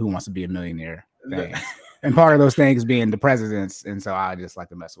random who wants to be a millionaire thing. And part of those things being the presidents. And so I just like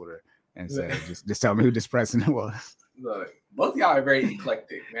to mess with her and say, just tell me who this president was. Look, both of y'all are very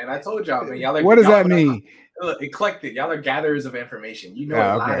eclectic, man. I told y'all, man. Y'all are. What does that mean? Eclectic. Y'all are gatherers of information. You know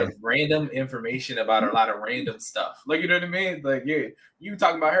a lot of random information about a lot of random stuff. Like, you know what I mean? Like, you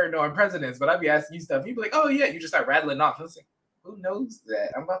talking about her knowing presidents, but I'd be asking you stuff. You'd be like, oh yeah, you just start rattling off. I was like, who knows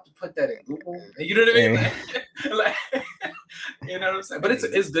that? I'm about to put that in Google. You know what I mean? Like, you know what I'm saying? But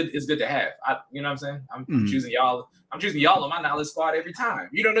it's good. It's good to have. You know what I'm saying? I'm choosing y'all. I'm choosing y'all on my knowledge squad every time.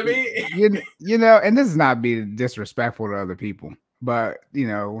 You know what I mean? And this is not being disrespectful to other people, but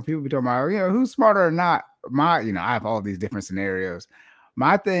when people be talking about who's smarter or not, I have all these different scenarios.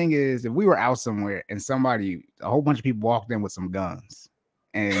 My thing is, if we were out somewhere and a whole bunch of people walked in with some guns,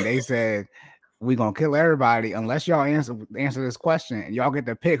 and they said, we're going to kill everybody unless y'all answer this question, and y'all get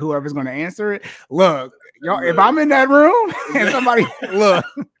to pick whoever's going to answer it. Look, y'all, if I'm in that room and somebody look,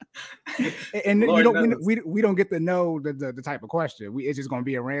 and we don't get to know the type of question. It's just going to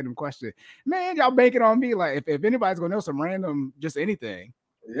be a random question. Man, y'all bank it on me. Like if anybody's going to know some random, just anything.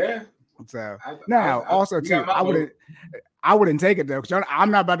 Yeah. So also too, I wouldn't take it though, because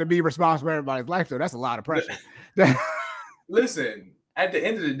I'm not about to be responsible for everybody's life. So that's a lot of pressure. Listen. At the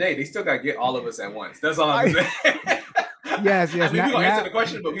end of the day, they still got to get all of us at once. That's all I'm saying. Yes. I mean, we're going to answer the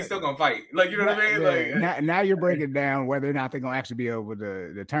question, but we still going to fight. Like, you know what I mean? Like, now you're breaking down whether or not they're going to actually be able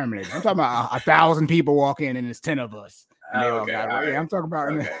to terminate it. I'm talking about 1,000 people walk in and it's 10 of us. Okay. I'm talking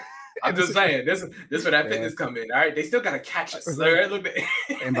about I'm just saying, this is where that fitness come in. All right, they still gotta catch us. Right? Look at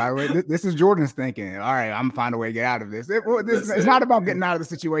and by the way, this is Jordan's thinking. All right, I'm gonna find a way to get out of this. It's not about getting out of the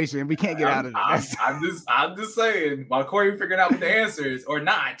situation. We can't get out of it. I'm just saying. While Corey figuring out what the answer is or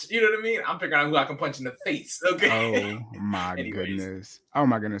not, you know what I mean? I'm figuring out who I can punch in the face. Okay. Oh my goodness. Oh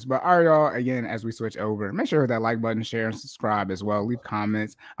my goodness. But all right, y'all. Again, as we switch over, make sure to hit that like button, share, and subscribe as well. Leave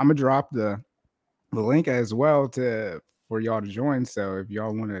comments. I'm gonna drop the link as well for y'all to join. So if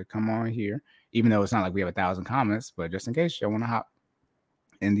y'all want to come on here, even though it's not like we have 1,000 comments, but just in case y'all want to hop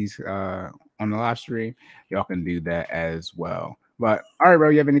in these on the live stream, y'all can do that as well. But all right, bro,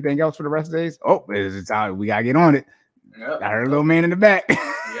 you have anything else for the rest of the days? Oh, it's time. We gotta get on it. Yep. I heard a little man in the back.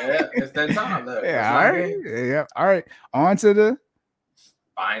 Yeah, it's that time. Look, yeah, all right. Yeah, all right. On to the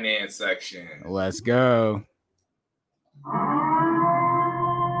finance section. Let's go.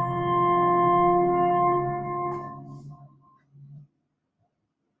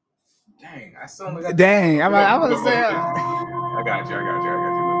 Dang, I still only got. Dang, I'm gonna say. I got you.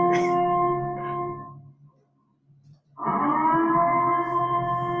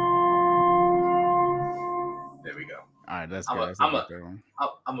 There we go. All right, let's go.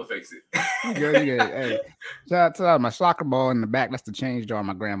 I'm gonna fix it. You good. Hey, shout out to my soccer ball in the back. That's the change jar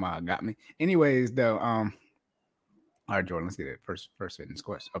my grandma got me. Anyways, though, all right, Jordan, let's get it. First fitness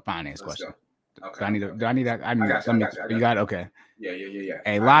question, a finance question. Go. Okay. Do I need that? I got you. You got it? Okay. Yeah.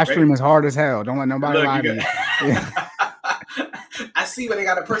 Hey, live stream is hard as hell. Don't let nobody lie to you. Yeah. I see where they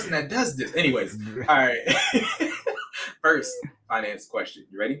got a person that does this. Anyways, all right. First finance question.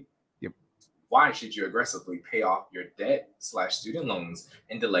 You ready? Yep. Why should you aggressively pay off your debt/student loans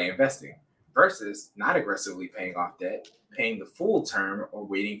and delay investing versus not aggressively paying off debt, paying the full term, or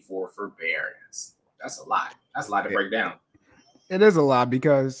waiting for forbearance? That's a lot. That's a lot to break down. It is a lot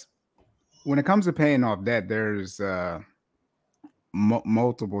because when it comes to paying off debt, there's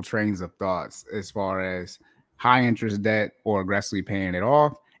multiple trains of thoughts as far as high interest debt or aggressively paying it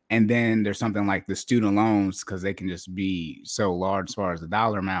off. And then there's something like the student loans, because they can just be so large as far as the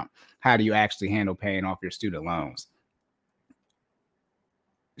dollar amount. How do you actually handle paying off your student loans?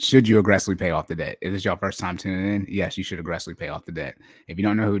 Should you aggressively pay off the debt? If it's your first time tuning in, yes, you should aggressively pay off the debt. If you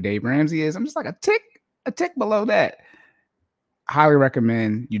don't know who Dave Ramsey is, I'm just like a tick below that. Highly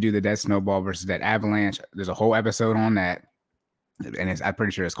recommend you do the debt snowball versus debt avalanche. There's a whole episode on that. And I'm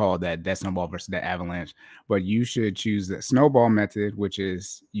pretty sure it's called that debt snowball versus debt avalanche. But you should choose the snowball method, which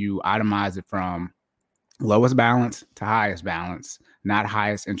is you itemize it from lowest balance to highest balance, not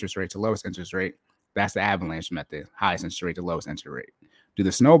highest interest rate to lowest interest rate. That's the avalanche method, highest interest rate to lowest interest rate. Do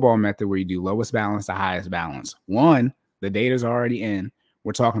the snowball method where you do lowest balance to highest balance. One, the data's already in.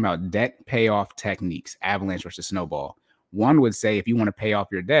 We're talking about debt payoff techniques, avalanche versus snowball. One would say if you want to pay off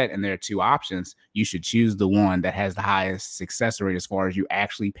your debt and there are two options, you should choose the one that has the highest success rate as far as you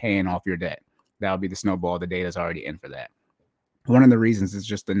actually paying off your debt. That would be the snowball. The data is already in for that. One of the reasons is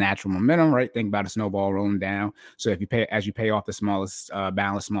just the natural momentum, right? Think about a snowball rolling down. So if you pay off the smallest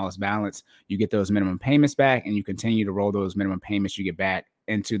balance, you get those minimum payments back and you continue to roll those minimum payments you get back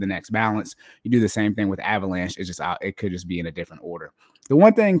into the next balance. You do the same thing with avalanche. It could just be in a different order. The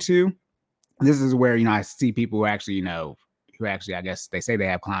one thing too, this is where, I see people who actually, I guess they say they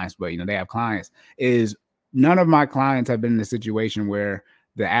have clients, but, they have clients, is none of my clients have been in a situation where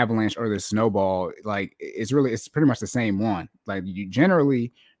the avalanche or the snowball, like it's pretty much the same one. Like you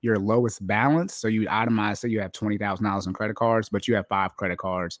generally your lowest balance. So you itemize, say you have $20,000 in credit cards, but you have 5 credit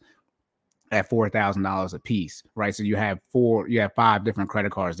cards at $4,000 a piece, right? So you have 5 different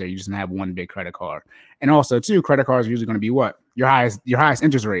credit cards there. You just don't have one big credit card. And also too, credit cards are usually going to be what? Your highest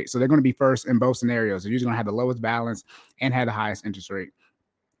interest rate. So they're going to be first in both scenarios. They're usually going to have the lowest balance and have the highest interest rate.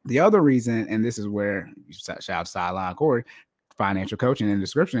 The other reason, and this is where you shout out to Sideline Corey, financial coaching in the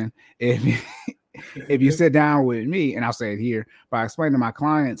description. If you sit down with me, and I'll say it here, by explaining to my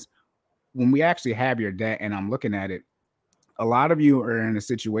clients, when we actually have your debt and I'm looking at it, a lot of you are in a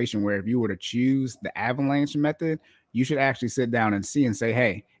situation where if you were to choose the avalanche method, you should actually sit down and see and say,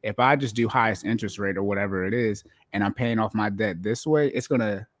 hey, if I just do highest interest rate or whatever it is, and I'm paying off my debt this way, it's going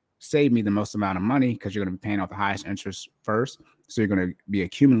to save me the most amount of money because you're going to be paying off the highest interest first. So you're going to be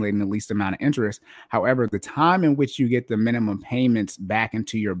accumulating the least amount of interest. However, the time in which you get the minimum payments back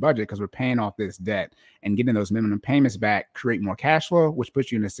into your budget, because we're paying off this debt and getting those minimum payments back, create more cash flow, which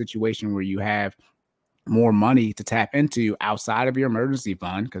puts you in a situation where you have more money to tap into outside of your emergency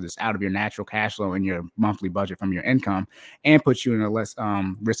fund because it's out of your natural cash flow and your monthly budget from your income, and puts you in a less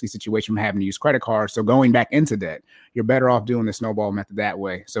risky situation from having to use credit cards. So going back into debt, you're better off doing the snowball method that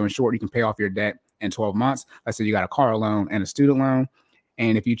way. So in short, you can pay off your debt in 12 months. Let's say you got a car loan and a student loan.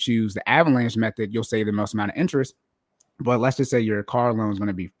 And if you choose the avalanche method, you'll save the most amount of interest. But let's just say your car loan is going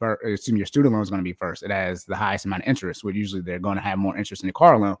to be first. Your student loan is going to be first. It has the highest amount of interest, where usually they're going to have more interest in your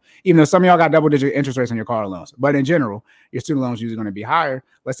car loan, even though some of y'all got double-digit interest rates on your car loans. But in general, your student loan is usually going to be higher.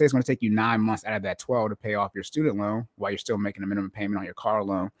 Let's say it's going to take you 9 months out of that 12 to pay off your student loan while you're still making a minimum payment on your car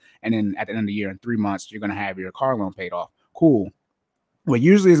loan. And then at the end of the year, in 3 months, you're going to have your car loan paid off. Cool. What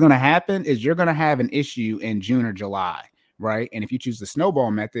usually is going to happen is you're going to have an issue in June or July, right? And if you choose the snowball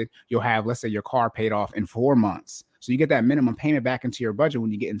method, you'll have, let's say, your car paid off in 4 months. So you get that minimum payment back into your budget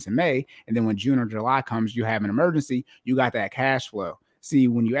when you get into May. And then when June or July comes, you have an emergency, you got that cash flow. See,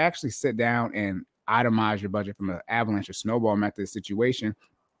 when you actually sit down and itemize your budget from an avalanche or snowball method situation,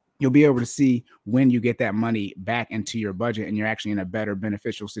 you'll be able to see when you get that money back into your budget and you're actually in a better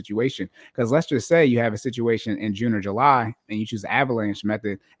beneficial situation. Because let's just say you have a situation in June or July and you choose the avalanche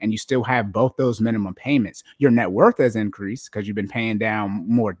method and you still have both those minimum payments. Your net worth has increased because you've been paying down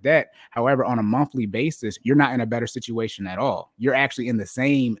more debt. However, on a monthly basis, you're not in a better situation at all. You're actually in the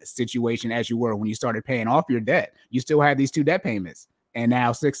same situation as you were when you started paying off your debt. You still have these 2 debt payments. And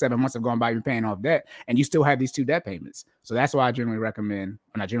now 6-7 months have gone by, you're paying off debt, and you still have these 2 debt payments. So that's why I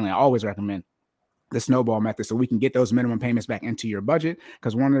always recommend the snowball method, so we can get those minimum payments back into your budget.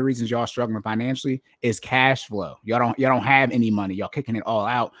 Because one of the reasons y'all struggling financially is cash flow. Y'all don't have any money. Y'all kicking it all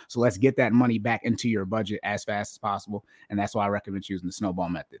out. So let's get that money back into your budget as fast as possible. And that's why I recommend choosing the snowball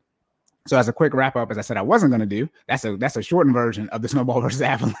method. So as a quick wrap up, as I said, I wasn't going to do, that's a shortened version of the snowball versus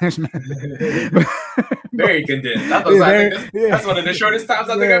avalanche method. Very condensed. That's one of the shortest times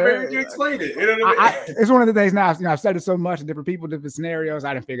I think I've heard you explain it. You know what I mean? It's one of the things now, I've said it so much in different people, different scenarios.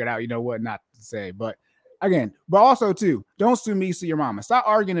 I didn't figure it out, what not to say. But again, also too, don't sue me, sue your mama. Stop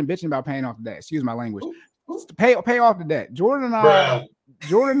arguing and bitching about paying off the debt. Excuse my language. Pay off the debt. Jordan and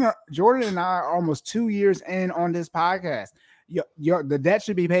I are almost 2 years in on this podcast. The debt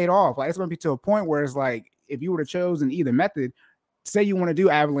should be paid off. Like, it's going to be to a point where it's like, if you would have chosen either method, say you want to do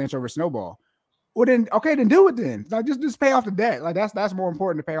avalanche over snowball, well then do it then. Like, just pay off the debt. Like, that's more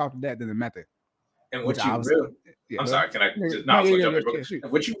important to pay off the debt than the method. And what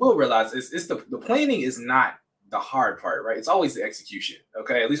What you will realize is the planning is not the hard part, right? It's always the execution.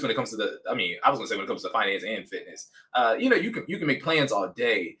 Okay, at least when it comes to I was gonna say when it comes to finance and fitness, you can make plans all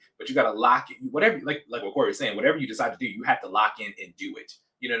day, but you got to lock it. Whatever, like what Corey was saying, whatever you decide to do, you have to lock in and do it.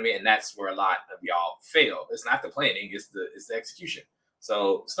 You know what I mean? And that's where a lot of y'all fail. It's not the planning; it's the execution.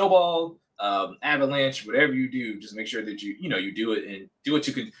 So snowball, avalanche, whatever you do, just make sure that you do it and do it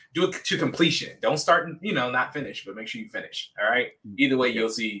to completion. Don't start and not finish, but make sure you finish. All right. Either way, you'll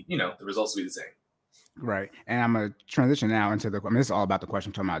see the results will be the same. Right. And I'm going to transition now into this is all about the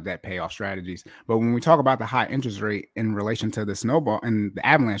question talking about debt payoff strategies. But when we talk about the high interest rate in relation to the snowball and the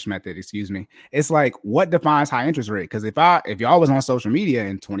avalanche method, it's like, what defines high interest rate? Because if y'all was on social media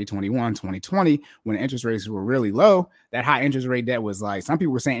in 2021, 2020, when interest rates were really low, that high interest rate debt was like, some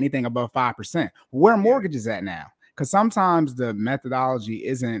people were saying anything above 5%. Where are mortgages at now? Because sometimes the methodology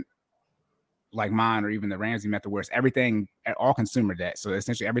isn't like mine or even the Ramsey method, where it's everything, all consumer debt. So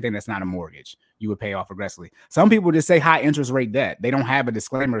essentially everything that's not a mortgage, you would pay off aggressively. Some people just say high interest rate debt. They don't have a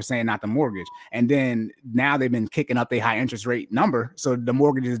disclaimer saying not the mortgage. And then now they've been kicking up their high interest rate number. So the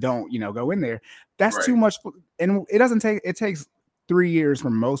mortgages don't, go in there. That's right. Too much. And it takes 3 years for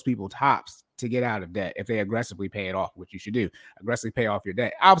most people tops to get out of debt if they aggressively pay it off, which you should do. Aggressively pay off your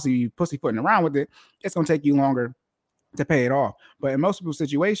debt. Obviously, you pussyfooting around with it, it's going to take you longer to pay it off. But in most people's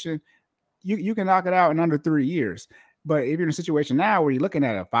situation, you can knock it out in under 3 years. But if you're in a situation now where you're looking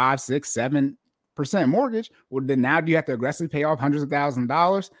at a 5, 6, 7% mortgage, well, then now do you have to aggressively pay off hundreds of thousands of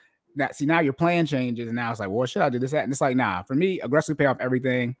dollars? Now your plan changes, and now it's like, well, should I do this, that? And it's like, nah, for me, aggressively pay off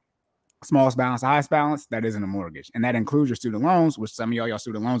everything, smallest balance, highest balance, that isn't a mortgage. And that includes your student loans, which some of y'all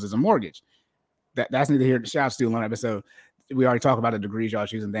student loans is a mortgage. That's neither here. Shout out student loan episode. We already talked about the degrees y'all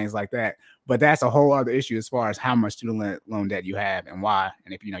choose and things like that. But that's a whole other issue as far as how much student loan debt you have and why.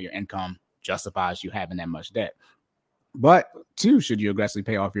 And if your income justifies you having that much debt. But 2, should you aggressively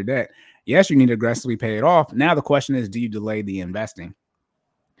pay off your debt? Yes, you need to aggressively pay it off. Now the question is, do you delay the investing?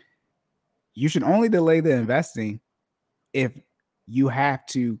 You should only delay the investing if you have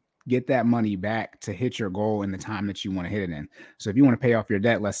to get that money back to hit your goal in the time that you want to hit it in. So if you want to pay off your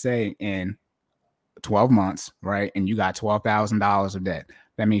debt, let's say in 12 months, right? And you got $12,000 of debt.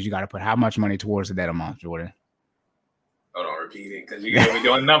 That means you got to put how much money towards the debt a month, Jordan? Oh, don't repeat it because you're going to be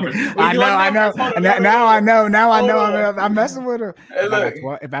doing numbers. I know. Now I know. I'm messing with her.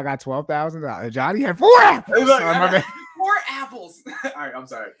 If I got $12,000, Johnny had 4 apples. 4 apples. All right, I'm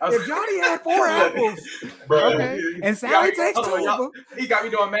sorry. If Johnny had 4 apples, bro. Okay. And Sally takes 2 of them. He got me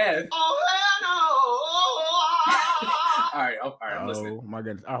doing math. All right, I'm listening. Oh my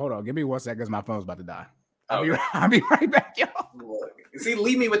goodness. Hold on. Give me 1 second because my phone's about to die. I'll be right back, y'all. Look, see,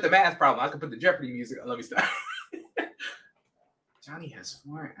 leave me with the math problem. I could put the Jeopardy music on. Let me stop. Johnny has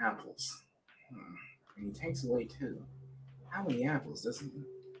 4 apples. And he takes away 2. How many apples does he?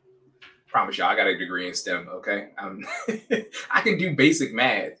 Promise y'all, I got a degree in STEM, okay? I can do basic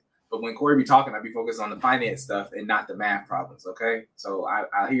math, but when Corey be talking, I be focused on the finance stuff and not the math problems, okay? So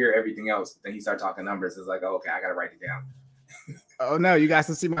I hear everything else. Then he start talking numbers. It's like, oh, okay, I got to write it down. Oh, no, you guys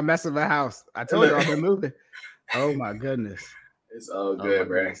can see my mess of a house. I told you I've been moving. Oh, my goodness. It's all good,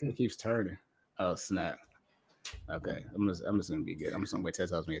 bro. It keeps turning. Oh, snap. Okay, I'm just going to be good. I'm just going to wait till it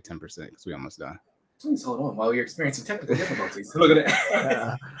tells me at 10% because we almost done. Please hold on while you're experiencing technical difficulties. Look at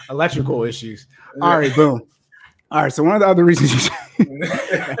that. Electrical issues. All right, boom. All right, so one of the other reasons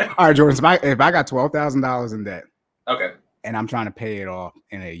all right, Jordan, if I got $12,000 in debt, okay, and I'm trying to pay it off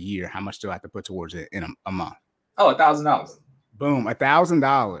in a year, how much do I have to put towards it in a month? Oh, $1,000. Boom,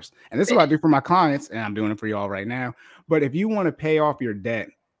 $1,000. And this is what I do for my clients, and I'm doing it for y'all right now. But if you want to pay off your debt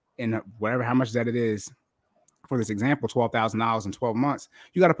in whatever, how much debt it is, for this example, $12,000 in 12 months,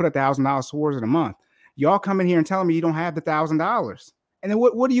 you got to put $1,000 towards it a month. Y'all come in here and telling me you don't have the $1,000. And then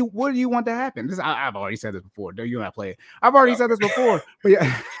what do you want to happen? I've already said this before. Don't you not play it? I've already said this before. But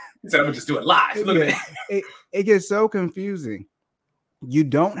yeah, he said I'm gonna just do it live. Look at that. It gets so confusing. You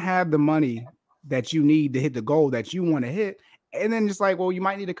don't have the money that you need to hit the goal that you want to hit, and then just like, well, you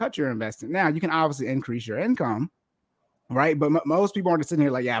might need to cut your investing. Now you can obviously increase your income, right? But most people aren't sitting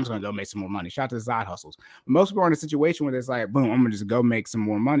here like, yeah, I'm just gonna go make some more money. Shout out to the side hustles. Most people are in a situation where it's like, boom, I'm gonna just go make some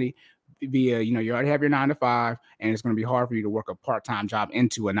more money. Via, you already have your 9 to 5, and it's going to be hard for you to work a part-time job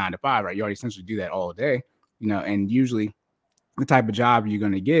into a 9 to 5, right? You already essentially do that all day, and usually the type of job you're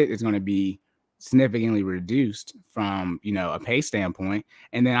going to get is going to be significantly reduced from, a pay standpoint.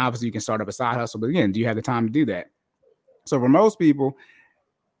 And then obviously you can start up a side hustle, but again, do you have the time to do that? So for most people,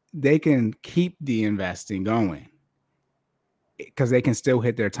 they can keep the investing going because they can still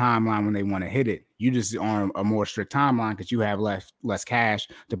hit their timeline when they want to hit it. You just on a more strict timeline because you have less cash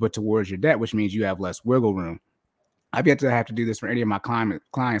to put towards your debt, which means you have less wiggle room. I've yet to have to do this for any of my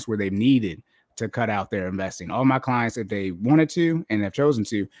clients where they've needed to cut out their investing. All my clients, if they wanted to and have chosen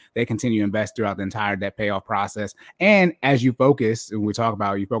to, they continue to invest throughout the entire debt payoff process. And as you focus, and we talk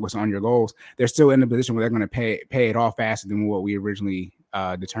about you focus on your goals, they're still in a position where they're going to pay it off faster than what we originally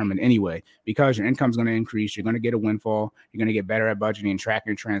determined anyway, because your income is going to increase. You're going to get a windfall. You're going to get better at budgeting and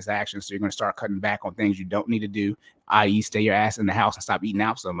tracking transactions. So you're going to start cutting back on things you don't need to do, i.e. stay your ass in the house and stop eating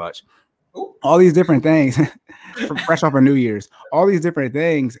out so much. All these different things fresh off of New Year's, all these different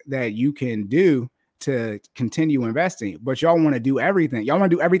things that you can do to continue investing, but y'all want to do everything. Y'all want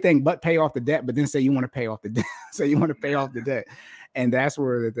to do everything but pay off the debt, but then say you want to pay off the debt. So you want to pay off the debt. And that's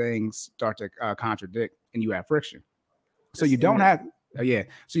where the things start to contradict and you have friction. So you don't have, so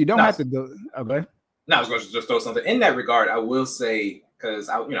you don't have to do, okay. No, I was going to just throw something in that regard. I will say, because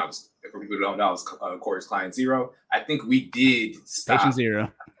I was, for people who don't know, I was Corey's client 0. I think we did stop. Patient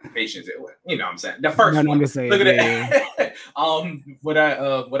 0. Patience, what I'm saying. The first one. Look at that.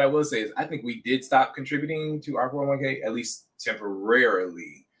 What I will say is I think we did stop contributing to our 401k, at least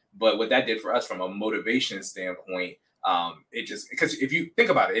temporarily. But what that did for us from a motivation standpoint, it just, because if you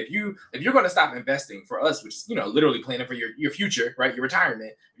think about it, if you're going to stop investing for us, which is literally planning for your future, right, your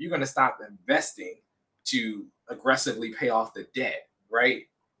retirement, if you're going to stop investing to aggressively pay off the debt, right,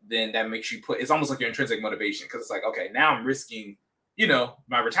 then that makes you it's almost like your intrinsic motivation, because it's like, okay, now I'm risking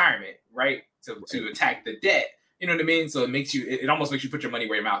my retirement, right, to attack the debt. You know what I mean? So it almost makes you put your money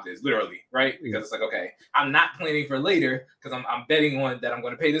where your mouth is, literally, right? Because it's like, okay, I'm not planning for later because I'm betting on that I'm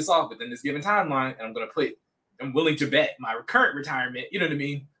going to pay this off within this given timeline, and I'm willing to bet my current retirement, you know what I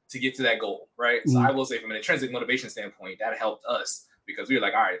mean, to get to that goal, right? So I will say, from an intrinsic motivation standpoint, that helped us, because we were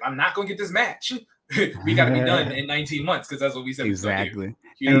like, all right, if I'm not going to get this match, we got to be done in 19 months, because that's what we said. Exactly.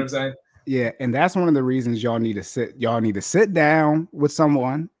 You know what I'm saying? Yeah, and that's one of the reasons y'all need to sit down with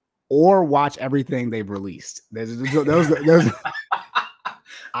someone or watch everything they've released. Those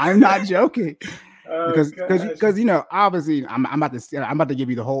I'm not joking. Because obviously I'm about to give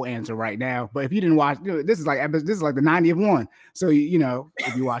you the whole answer right now. But if you didn't watch, this is like the 90th one. So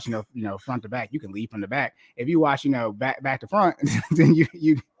if you watch front to back, you can leave from the back. If you watch back to front, then you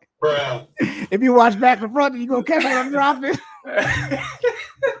if you watch back to front, then you gonna catch what I'm dropping.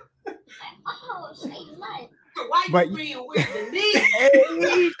 But you being weird to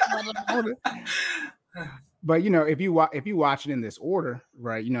me? But if you watch it in this order,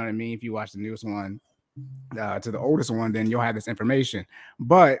 right? You know what I mean? If you watch the newest one to the oldest one, then you'll have this information.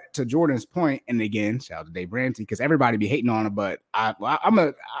 But to Jordan's point, and again, shout out to Dave Ramsey, because everybody be hating on it, but I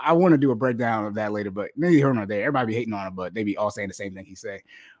want to do a breakdown of that later. But maybe here or there, everybody be hating on it, but they be all saying the same thing he say.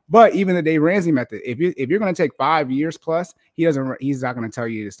 But even the Dave Ramsey method, if you're going to take 5 years plus, he's not going to tell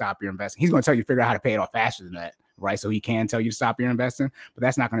you to stop your investing. He's going to tell you to figure out how to pay it off faster than that, right? So he can tell you to stop your investing, but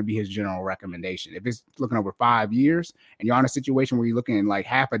that's not going to be his general recommendation. If it's looking over 5 years and you're on a situation where you're looking at like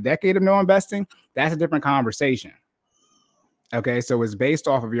half a decade of no investing, that's a different conversation. Okay, so it's based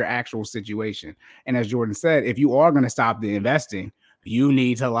off of your actual situation. And as Jordan said, if you are going to stop the investing, you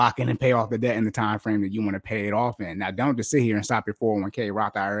need to lock in and pay off the debt in the time frame that you want to pay it off in. Now, don't just sit here and stop your 401k,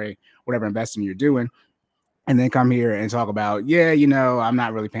 Roth IRA, whatever investing you're doing, and then come here and talk about, I'm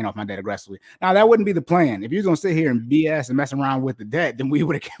not really paying off my debt aggressively. Now, that wouldn't be the plan. If you're going to sit here and BS and mess around with the debt, then we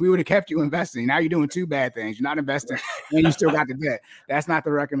would have kept you investing. Now you're doing two bad things. You're not investing and you still got the debt. That's not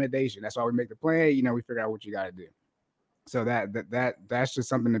the recommendation. That's why we make the plan. We figure out what you got to do. So that's just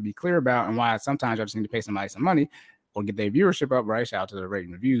something to be clear about, and why sometimes I just need to pay somebody some money or get their viewership up, right? Shout out to the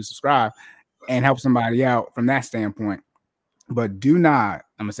rating, reviews, subscribe, and help somebody out from that standpoint. But do not,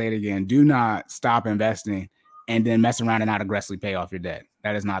 I'm going to say it again, do not stop investing and then mess around and not aggressively pay off your debt.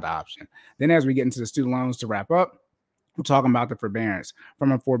 That is not the option. Then as we get into the student loans to wrap up, we're talking about the forbearance.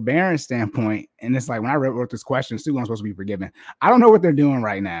 From a forbearance standpoint, and it's like when I wrote this question, student loans supposed to be forgiven. I don't know what they're doing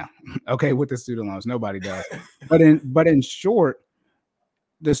right now, okay, with the student loans. Nobody does. But in short,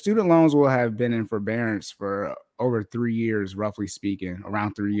 the student loans will have been in forbearance for over 3 years, roughly speaking,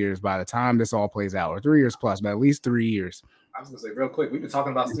 around 3 years by the time this all plays out, or 3 years plus, but at least 3 years. I was gonna say real quick, we've been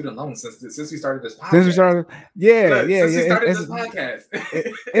talking about student loans since we started this podcast. Since we started this podcast,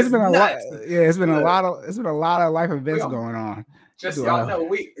 it's been a lot. Yeah, it's been a lot of life events going on. Just y'all know,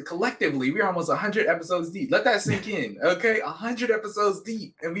 we're almost 100 episodes deep. Let that sink in, okay? 100 episodes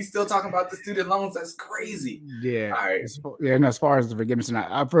deep, and we still talking about the student loans. That's crazy. Yeah. All right. As far as the forgiveness or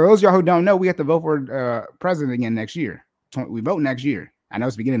not, for those of y'all who don't know, we have to vote for president again next year. We vote next year. I know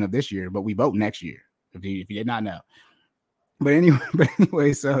it's the beginning of this year, but we vote next year. If you did not know. But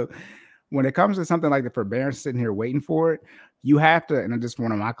anyway, so when it comes to something like the forbearance, sitting here waiting for it, you have to, and just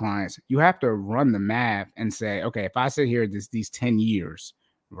one of my clients, you have to run the math and say, okay, if I sit here these 10 years,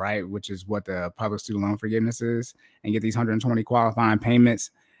 right, which is what the public student loan forgiveness is, and get these 120 qualifying payments,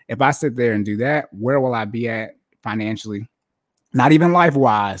 if I sit there and do that, where will I be at financially? Not even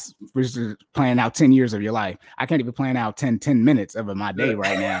life-wise, we're just planning out 10 years of your life. I can't even plan out 10 minutes of my day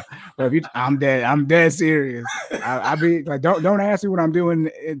right now. But I'm dead serious. I be like, don't ask me what I'm doing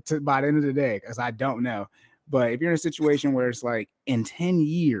by the end of the day, because I don't know. But if you're in a situation where it's like in 10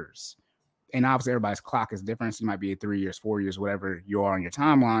 years, and obviously everybody's clock is different, so you might be at 3 years, 4 years, whatever you are on your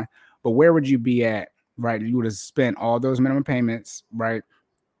timeline. But where would you be at, right? You would have spent all those minimum payments, right?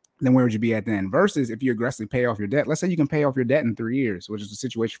 Then where would you be at then? Versus if you aggressively pay off your debt, let's say you can pay off your debt in 3 years, which is the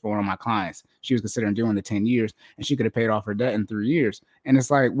situation for one of my clients. She was considering doing the 10 years, and she could have paid off her debt in 3 years. And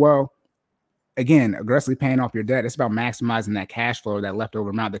it's like, well, again, aggressively paying off your debt, it's about maximizing that cash flow, that leftover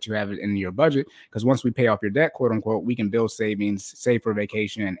amount that you have in your budget. Because once we pay off your debt, quote unquote, we can build savings, save for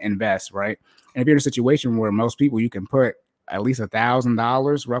vacation, and invest, right? And if you're in a situation where most people, you can put at least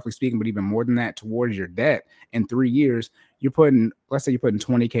 $1,000, roughly speaking, but even more than that towards your debt in 3 years, let's say you're putting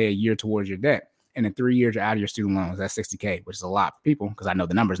 $20K a year towards your debt. And in 3 years, you're out of your student loans. That's $60K, which is a lot for people, because I know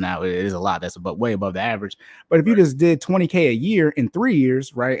the numbers now. It is a lot. That's way above the average. But if you just did $20K a year in 3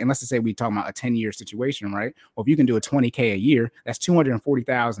 years, right? And let's just say we talking about a 10-year situation, right? Well, if you can do a $20K a year, that's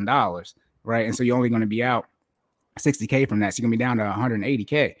 $240,000, right? And so you're only going to be out $60K from that. So you're going to be down to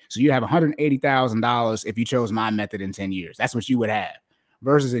 $180K. So you have $180,000 if you chose my method in 10 years. That's what you would have.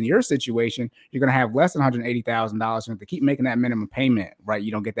 Versus in your situation, you're going to have less than $180,000. You have to keep making that minimum payment, right?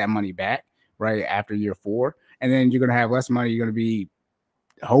 You don't get that money back, right, after year 4. And then you're going to have less money. You're going to be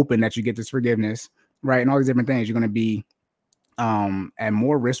hoping that you get this forgiveness, right? And all these different things. You're going to be at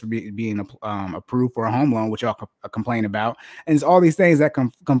more risk for being approved for a home loan, which y'all complain about. And it's all these things that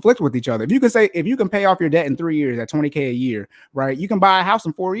conflict with each other. If you can pay off your debt in 3 years at $20K a year, right? You can buy a house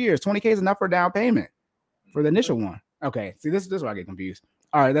in 4 years. $20K is enough for a down payment for the initial one. Okay. See, this is where I get confused.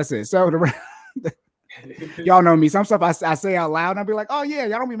 All right, that's it. So y'all know me. Some stuff I say out loud and I'll be like, oh yeah,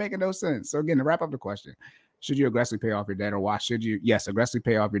 y'all don't be making no sense. So again, to wrap up the question, should you aggressively pay off your debt, or why should you? Yes, aggressively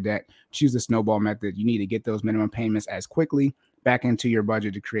pay off your debt. Choose the snowball method. You need to get those minimum payments as quickly back into your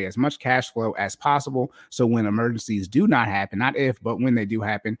budget to create as much cash flow as possible. So when emergencies do not happen, not if, but when they do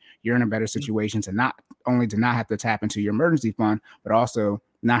happen, you're in a better situation to not have to tap into your emergency fund, but also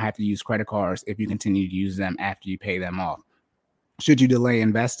not have to use credit cards if you continue to use them after you pay them off. Should you delay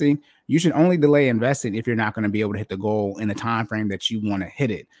investing? You should only delay investing if you're not going to be able to hit the goal in the time frame that you want to hit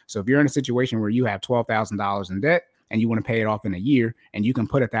it. So if you're in a situation where you have $12,000 in debt and you want to pay it off in a year, and you can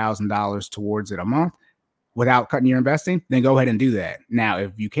put $1,000 towards it a month, without cutting your investing, then go ahead and do that. Now,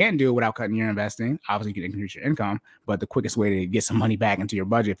 if you can't do it without cutting your investing, obviously you can increase your income, but the quickest way to get some money back into your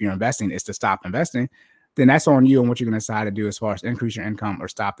budget if you're investing is to stop investing. Then that's on you and what you're going to decide to do as far as increase your income or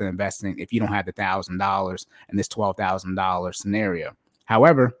stop the investing if you don't have the $1,000 in this $12,000 scenario.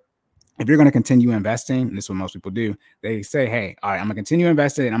 However, if you're going to continue investing, and this is what most people do, they say, hey, all right, I'm going to continue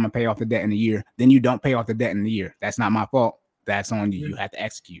investing and I'm going to pay off the debt in a year. Then you don't pay off the debt in the year. That's not my fault. That's on you. You have to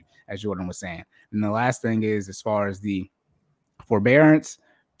execute, as Jordan was saying. And the last thing is, as far as the forbearance,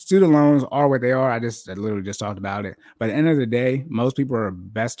 student loans are what they are. I literally just talked about it. But at the end of the day, most people are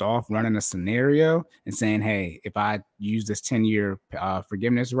best off running a scenario and saying, hey, if I use this 10-year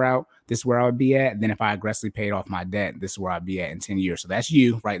forgiveness route, this is where I would be at. Then if I aggressively paid off my debt, this is where I'd be at in 10 years. So that's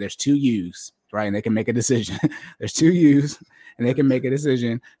you, right? There's 2 U's, right? And they can make a decision. There's 2 U's and they can make a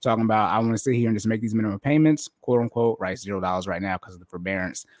decision talking about, I want to sit here and just make these minimum payments, quote unquote, right? $0 right now because of the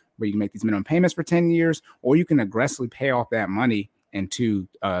forbearance. But you can make these minimum payments for 10 years, or you can aggressively pay off that money into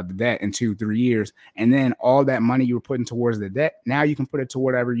the debt in 2-3 years. And then all that money you were putting towards the debt, now you can put it to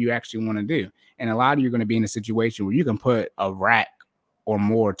whatever you actually want to do. And a lot of you are going to be in a situation where you can put a rack or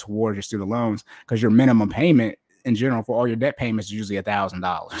more towards your student loans because your minimum payment in general for all your debt payments is usually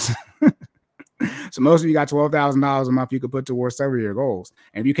 $1,000. So most of you got $12,000 a month you could put towards several of your goals.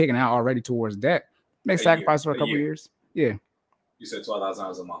 And if you're kicking out already towards debt, make sacrifice for a couple of years. Yeah. You said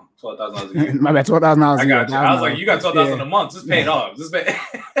 $12,000 a month. $12,000 a year. My bad, $12,000 a year. I got you. I was like, you got $12,000 a month. Just pay it off. Just pay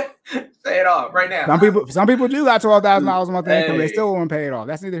it off right now. Some people do got $12,000 a month income. They still won't pay it off.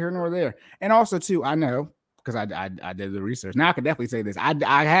 That's neither here nor there. And also, too, I know because I did the research. Now I could definitely say this.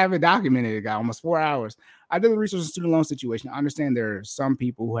 I have it documented. It got almost 4 hours. I did the research on student loan situation. I understand there are some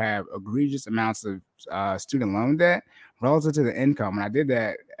people who have egregious amounts of student loan debt relative to the income. When I did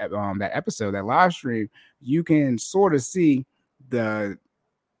that episode, that live stream, you can sort of see the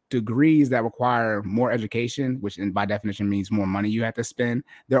degrees that require more education, which by definition means more money you have to spend.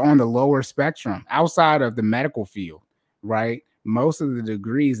 They're on the lower spectrum outside of the medical field, right? Most of the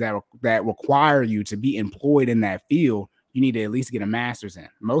degrees that require you to be employed in that field, you need to at least get a master's in.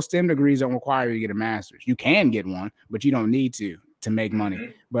 Most STEM degrees don't require you to get a master's. You can get one, but you don't need to make money.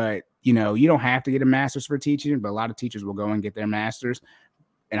 Mm-hmm. But, you don't have to get a master's for teaching, but a lot of teachers will go and get their master's.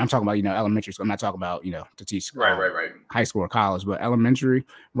 And I'm talking about, elementary school. I'm not talking about, to teach right. high school or college, but elementary,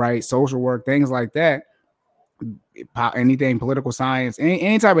 right? Social work, things like that. Anything, political science,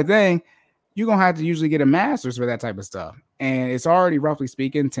 any type of thing, you're going to have to usually get a master's for that type of stuff. And it's already, roughly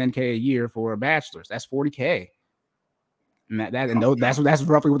speaking, $10K a year for a bachelor's. That's $40K. And that's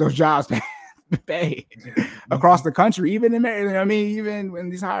roughly what those jobs pay across the country, even in even in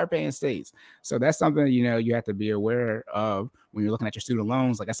these higher paying states. So that's something you have to be aware of when you're looking at your student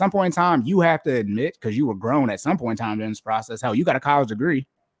loans. Like at some point in time, you have to admit, because you were grown at some point in time during this process, hell, you got a college degree.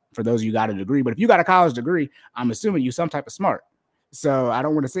 For those of you got a degree, but if you got a college degree, I'm assuming you some type of smart. So I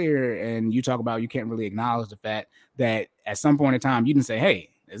don't want to sit here and you talk about you can't really acknowledge the fact that at some point in time you didn't say, hey,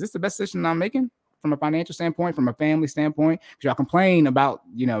 is this the best decision I'm making? From a financial standpoint, from a family standpoint, because y'all complain about,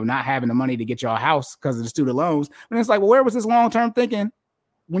 not having the money to get y'all a house because of the student loans. And it's like, well, where was this long-term thinking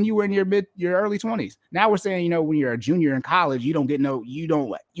when you were in your early 20s? Now we're saying, when you're a junior in college, you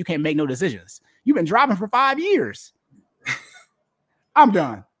can't make no decisions. You've been driving for 5 years. I'm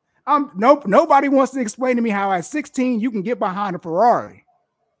done. Nobody wants to explain to me how at 16 you can get behind a Ferrari.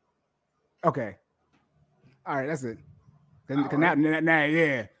 Okay. All right, that's it. Now,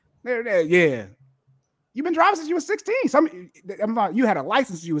 yeah. You've been driving since you were 16. You had a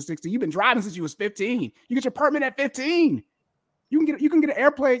license since you were 16. You've been driving since you was 15. You get your permit at 15. You can get an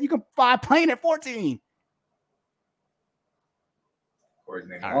airplane. You can fly a plane at 14. Or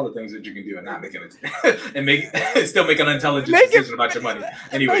all the things that you can do and not making it and still make an intelligent decision about your money.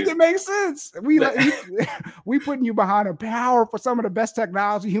 Anyways, make it make sense. We putting you behind a power for some of the best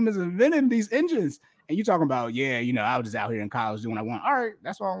technology humans invented these engines. And you talking about, I was just out here in college doing what I want. All right,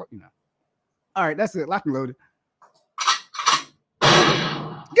 that's all, All right, that's it. Lock and loaded.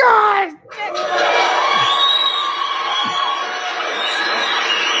 Guys!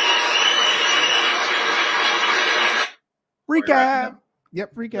 Recap.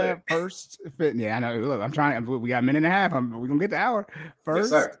 Yep, recap first. Yeah, I know. Look, I'm trying. We got a minute and a half. We're going to get the hour.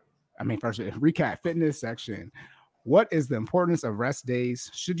 First, yes, first, recap fitness section. What is the importance of rest days?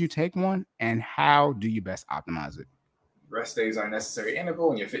 Should you take one? And how do you best optimize it? Rest days are a necessary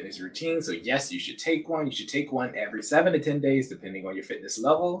integral in your fitness routine. So yes, you should take one. You should take one every 7 to 10 days, depending on your fitness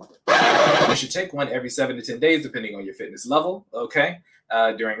level. You should take one every 7 to 10 days, depending on your fitness level. Okay.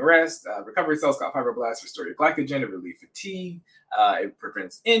 During rest, recovery cells called fibroblasts restore your glycogen to relieve fatigue. It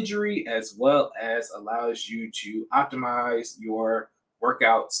prevents injury as well as allows you to optimize your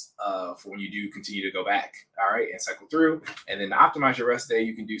workouts for when you do continue to go back, all right, and cycle through. And then to optimize your rest day,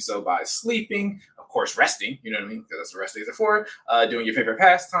 you can do so by sleeping, of course, resting, you know what I mean, because that's what rest days are for, doing your favorite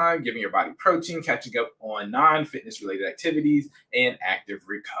pastime, giving your body protein, catching up on non-fitness related activities, and active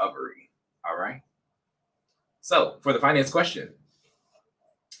recovery, all right? So for the finance question,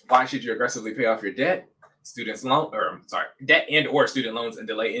 why should you aggressively pay off your debt? Debt and or student loans and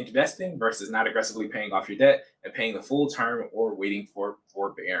delay investing versus not aggressively paying off your debt and paying the full term or waiting for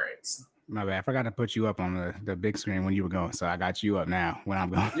forbearance. My bad. I forgot to put you up on the big screen when you were going, so I got you up now when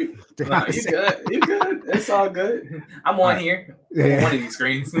I'm going. You good. You good. It's all good. I'm on here. I'm on one of these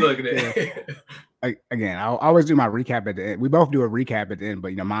screens. Look at it. Again, I'll always do my recap at the end. We both do a recap at the end,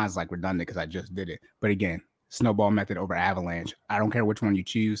 but mine's like redundant because I just did it. But again, snowball method over avalanche. I don't care which one you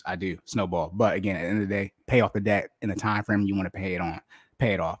choose. I do snowball. But again, at the end of the day, pay off the debt in the time frame you want to pay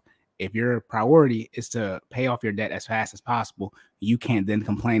it off. If your priority is to pay off your debt as fast as possible, you can't then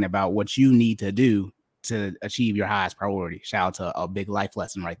complain about what you need to do to achieve your highest priority. Shout out to a big life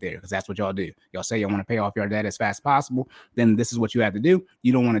lesson right there, because that's what y'all do. Y'all say you want to pay off your debt as fast as possible. Then this is what you have to do.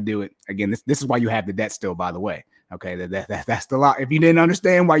 You don't want to do it. Again, this is why you have the debt still, by the way. Okay, that's the lot. If you didn't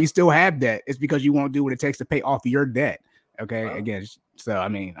understand why you still have debt, it's because you won't do what it takes to pay off your debt. Okay, wow. Again, so I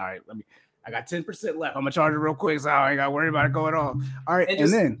mean, all right, I got 10% left. I'm gonna charge it real quick, so I ain't got to worry about it going off. All right,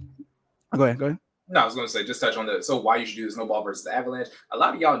 and then go ahead. No, I was going to say, just touch on why you should do the snowball versus the avalanche. A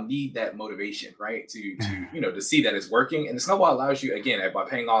lot of y'all need that motivation, right? To see that it's working. And the snowball allows you, again, by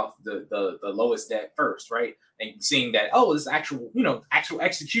paying off the lowest debt first, right? And seeing that, this actual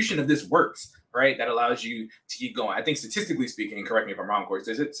execution of this works, right? That allows you to keep going. I think statistically speaking, correct me if I'm wrong, Corey,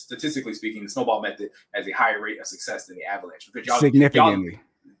 statistically speaking, the snowball method has a higher rate of success than the avalanche. Because significantly.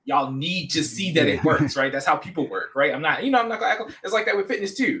 Y'all need to see that it works, right? That's how people work, right? I'm not gonna act. It's like that with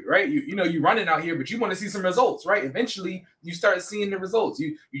fitness too, right? You running out here, but you want to see some results, right? Eventually, you start seeing the results.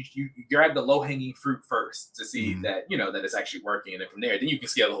 You grab the low hanging fruit first to see that that it's actually working, and then from there, then you can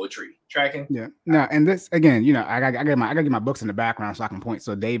scale the whole tree. Tracking? Yeah. No, and this again, I gotta get my books in the background so I can point.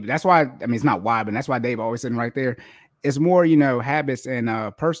 So Dave, that's why. I mean, it's not why, but that's why Dave always sitting right there. It's more habits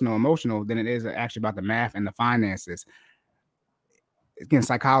and personal, emotional than it is actually about the math and the finances. Again,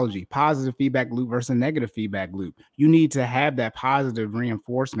 psychology, positive feedback loop versus negative feedback loop. You need to have that positive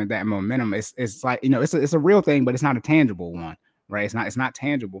reinforcement, that momentum. It's like, it's a real thing, but it's not a tangible one, right? It's not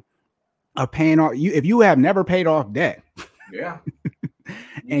tangible. Paying off if you have never paid off debt, yeah,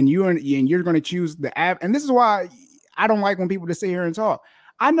 and you're going to choose the app. And this is why I don't like when people just sit here and talk.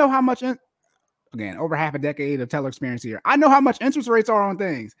 I know how much, again, over half a decade of teller experience here. I know how much interest rates are on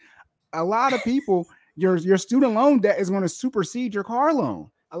things. A lot of people. Your student loan debt is going to supersede your car loan.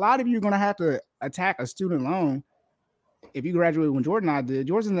 A lot of you are going to have to attack a student loan. If you graduated when Jordan and I did,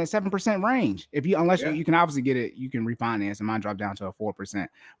 yours is in the 7% range. Unless you can obviously get it, you can refinance, and mine dropped down to a 4%.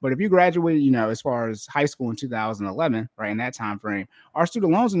 But if you graduated, as far as high school in 2011, right in that time frame, our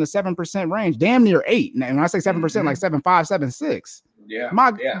student loans in the 7% range, damn near 8. And when I say 7%, like 7.5, 7.6. Yeah,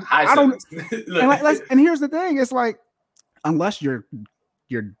 I don't. and here's the thing: it's like unless your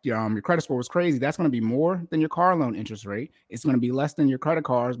credit score was crazy, that's going to be more than your car loan interest rate. It's going to be less than your credit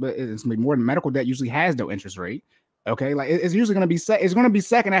cards, but it's going to be more than medical debt usually has no interest rate. Okay, like it's usually going to be it's going to be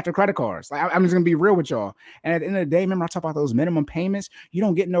second after credit cards. Like I'm just going to be real with y'all. And at the end of the day, remember I talk about those minimum payments. You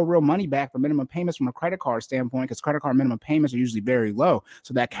don't get no real money back for minimum payments from a credit card standpoint because credit card minimum payments are usually very low.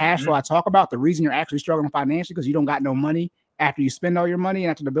 So that cash flow I talk about, the reason you're actually struggling financially because you don't got no money after you spend all your money and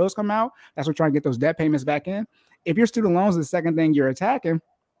after the bills come out. That's what trying to get those debt payments back in. If your student loans is the second thing you're attacking,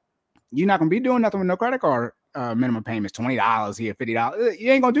 you're not gonna be doing nothing with no credit card minimum payments, $20 here, $50.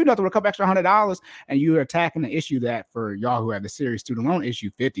 You ain't gonna do nothing with a couple extra $100, and you're attacking the issue that for y'all who have the serious student loan issue,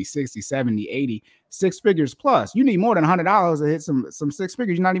 50, 60, 70, 80, 6 figures plus. You need more than $100 to hit some 6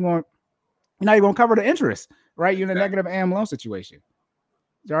 figures. You're not even gonna cover the interest, right? You're in a negative AM loan situation.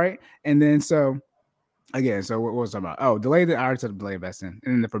 All right, and then again, so what was I talking about? Oh, I already said delay investing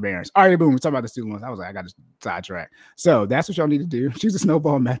and then the forbearance. All right, boom. We're talking about the student loans. I was like, I got to sidetrack. So that's what y'all need to do. Choose the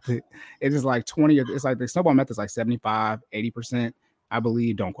snowball method. It is like 20. It's like the snowball method is like 75, 80%, I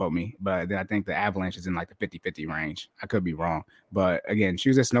believe. Don't quote me. But then I think the avalanche is in like the 50-50 range. I could be wrong. But again,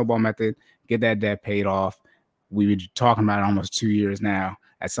 choose a snowball method. Get that debt paid off. We've been talking about it almost 2 years now.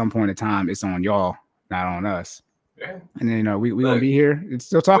 At some point in time, it's on y'all, not on us. Yeah. And then we gonna be here. It's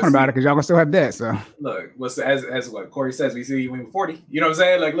still talking about it because y'all gonna still have debt. So look, as what Corey says, we see you in 40. You know what I'm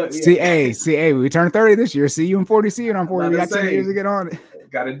saying? Like, look, see, we turned 30 this year. See you in 40. See you on 40. We got 10 years to get on it.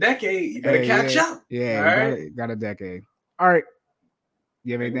 Got a decade. You better catch up. Yeah, all right. Got a decade. All right.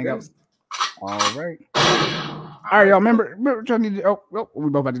 You have anything else? All right. All right, y'all. Remember trying to. We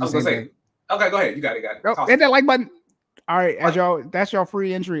both about to do the same thing. Okay, go ahead. You got it. Oh, hit that like button. All right, as y'all, that's your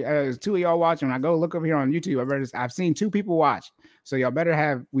free entry. As two of y'all watching, when I go look over here on YouTube, I've seen 2 people watch. So y'all better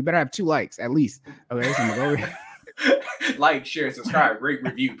have 2 likes at least. Okay, so I'm gonna go over here. Like, share, subscribe, rate,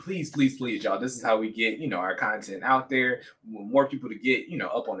 review. Please, y'all. This is how we get, our content out there. More people to get,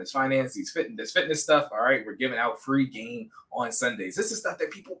 up on this finance, this fitness stuff. All right. We're giving out free game on Sundays. This is stuff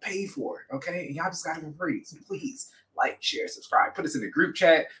that people pay for. Okay. And y'all just got to be free. So please like, share, subscribe, put us in the group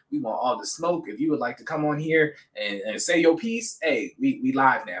chat. We want all the smoke. If you would like to come on here and say your piece, hey, we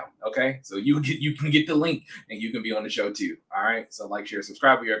live now. Okay. So you can get the link and you can be on the show too. All right. So like, share,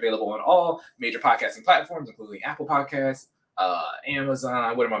 subscribe. We are available on all major podcasting platforms, including Apple Podcasts,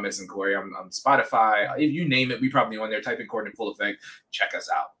 Amazon. What am I missing, Corey? I'm Spotify. If you name it, we probably on there. Type in Court in Full Effect. Check us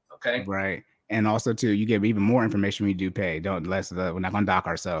out. Okay. Right. And also too, you get even more information when you do pay. We're not gonna dock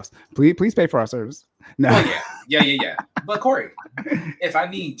ourselves. Please pay for our service. No. Oh, yeah. But Corey, if I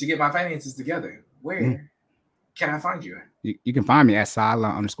need to get my finances together, where can I find you? You can find me at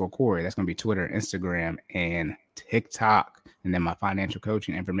Sideline_Corey. That's gonna be Twitter, Instagram, and TikTok. And then my financial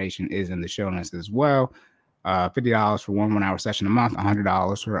coaching information is in the show notes as well. $50 for one 1-hour session a month,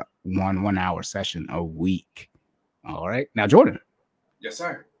 $100 for one 1-hour session a week. All right. Now, Jordan. Yes,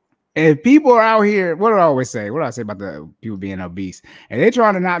 sir. If people are out here, what do I always say? What do I say about the people being obese? And they're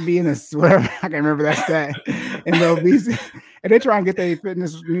trying to not be in this, whatever, I can't remember that stat, in the obesity, and they try and get their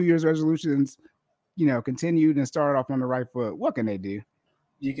fitness New Year's resolutions, continued and started off on the right foot. What can they do?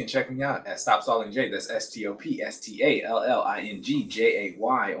 You can check me out at Stop Stalling Jay. That's StopStallingjay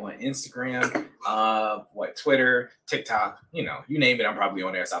on Instagram, Twitter, TikTok, you name it, I'm probably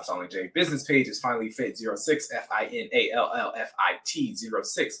on there. Stop Stalling Jay. Business page is Finally Fit 06, FINALLFIT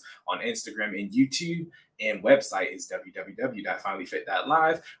 06 on Instagram and YouTube. And website is www.finallyfit.live,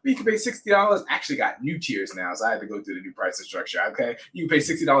 where you can pay $60. Actually got new tiers now, so I had to go through the new pricing structure. Okay, you can pay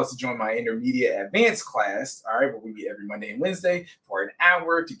 $60 to join my intermediate advanced class. All right, where we meet every Monday and Wednesday for an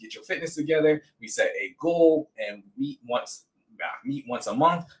hour to get your fitness together. We set a goal and meet once a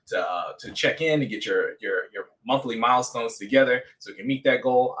month to check in and get your monthly milestones together, so you can meet that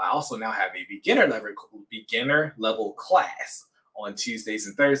goal. I also now have a beginner level class on Tuesdays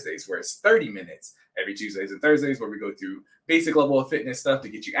and Thursdays, where it's 30 minutes every Tuesdays and Thursdays, where we go through basic level of fitness stuff to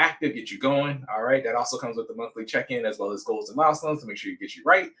get you active, get you going. All right. That also comes with the monthly check-in, as well as goals and milestones to make sure you get you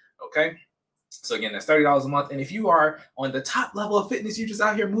right. Okay. So again, that's $30 a month. And if you are on the top level of fitness, you're just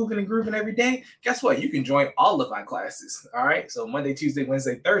out here moving and grooving every day, guess what? You can join all of my classes. All right. So Monday, Tuesday,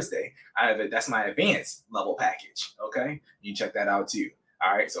 Wednesday, Thursday, that's my advanced level package. Okay. You can check that out too.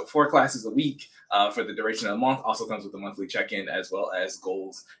 All right, so 4 classes a week for the duration of the month. Also comes with the monthly check-in as well as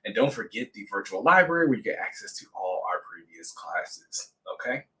goals. And don't forget the virtual library, where you get access to all our previous classes.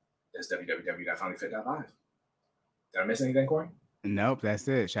 Okay, that's www.finallyfit.live. Did I miss anything, Corey? Nope, that's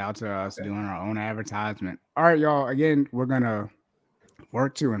it. Shout out to us doing our own advertisement. All right, y'all. Again, we're gonna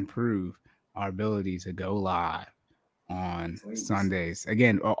work to improve our ability to go live on Sundays.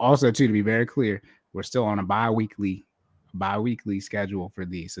 Again, also too, to be very clear, we're still on a bi-weekly schedule for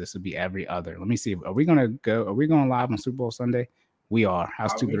these. So this will be every other. Let me see. Are we going live on Super Bowl Sunday? We are. How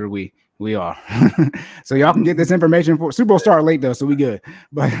stupid are we? We are. So y'all can get this information for Super Bowl start late though, so we good.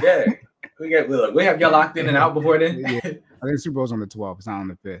 But yeah, we have y'all locked in and out before then. Yeah. I think Super Bowl's on the 12th. It's not on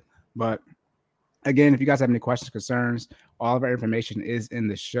the 5th. But again, if you guys have any questions, concerns, all of our information is in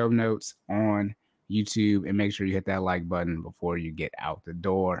the show notes on YouTube, and make sure you hit that like button before you get out the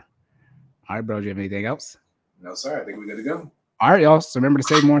door. All right, bro. Do you have anything else? No, sir. I think we're good to go. All right, y'all. So remember to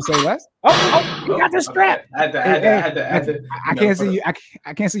save more and save less. Oh, you got the strap. I can't see you.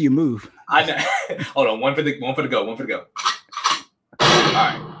 I can't see you move. I know. Hold on. One for the go. All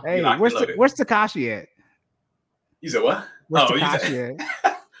right. Hey, where's Tekashi at? You said what? Where's Tekashi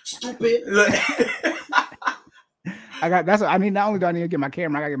at? Stupid. I mean, not only do I need to get my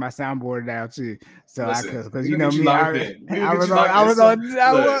camera, I gotta get my soundboard down too. So because you know me, I was on.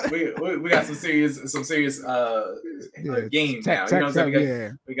 We got some serious games now. You know what I'm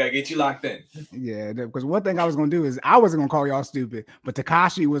saying? We gotta get you locked in. Yeah, because one thing I was gonna do is I wasn't gonna call y'all stupid, but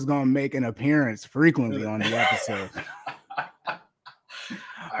Tekashi was gonna make an appearance frequently on the episode.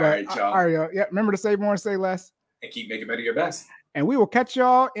 All right, y'all. All right, y'all. Yeah, remember to save more and say less, and keep making better your best. And we will catch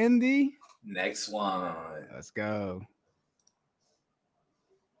y'all in the next one. Let's go.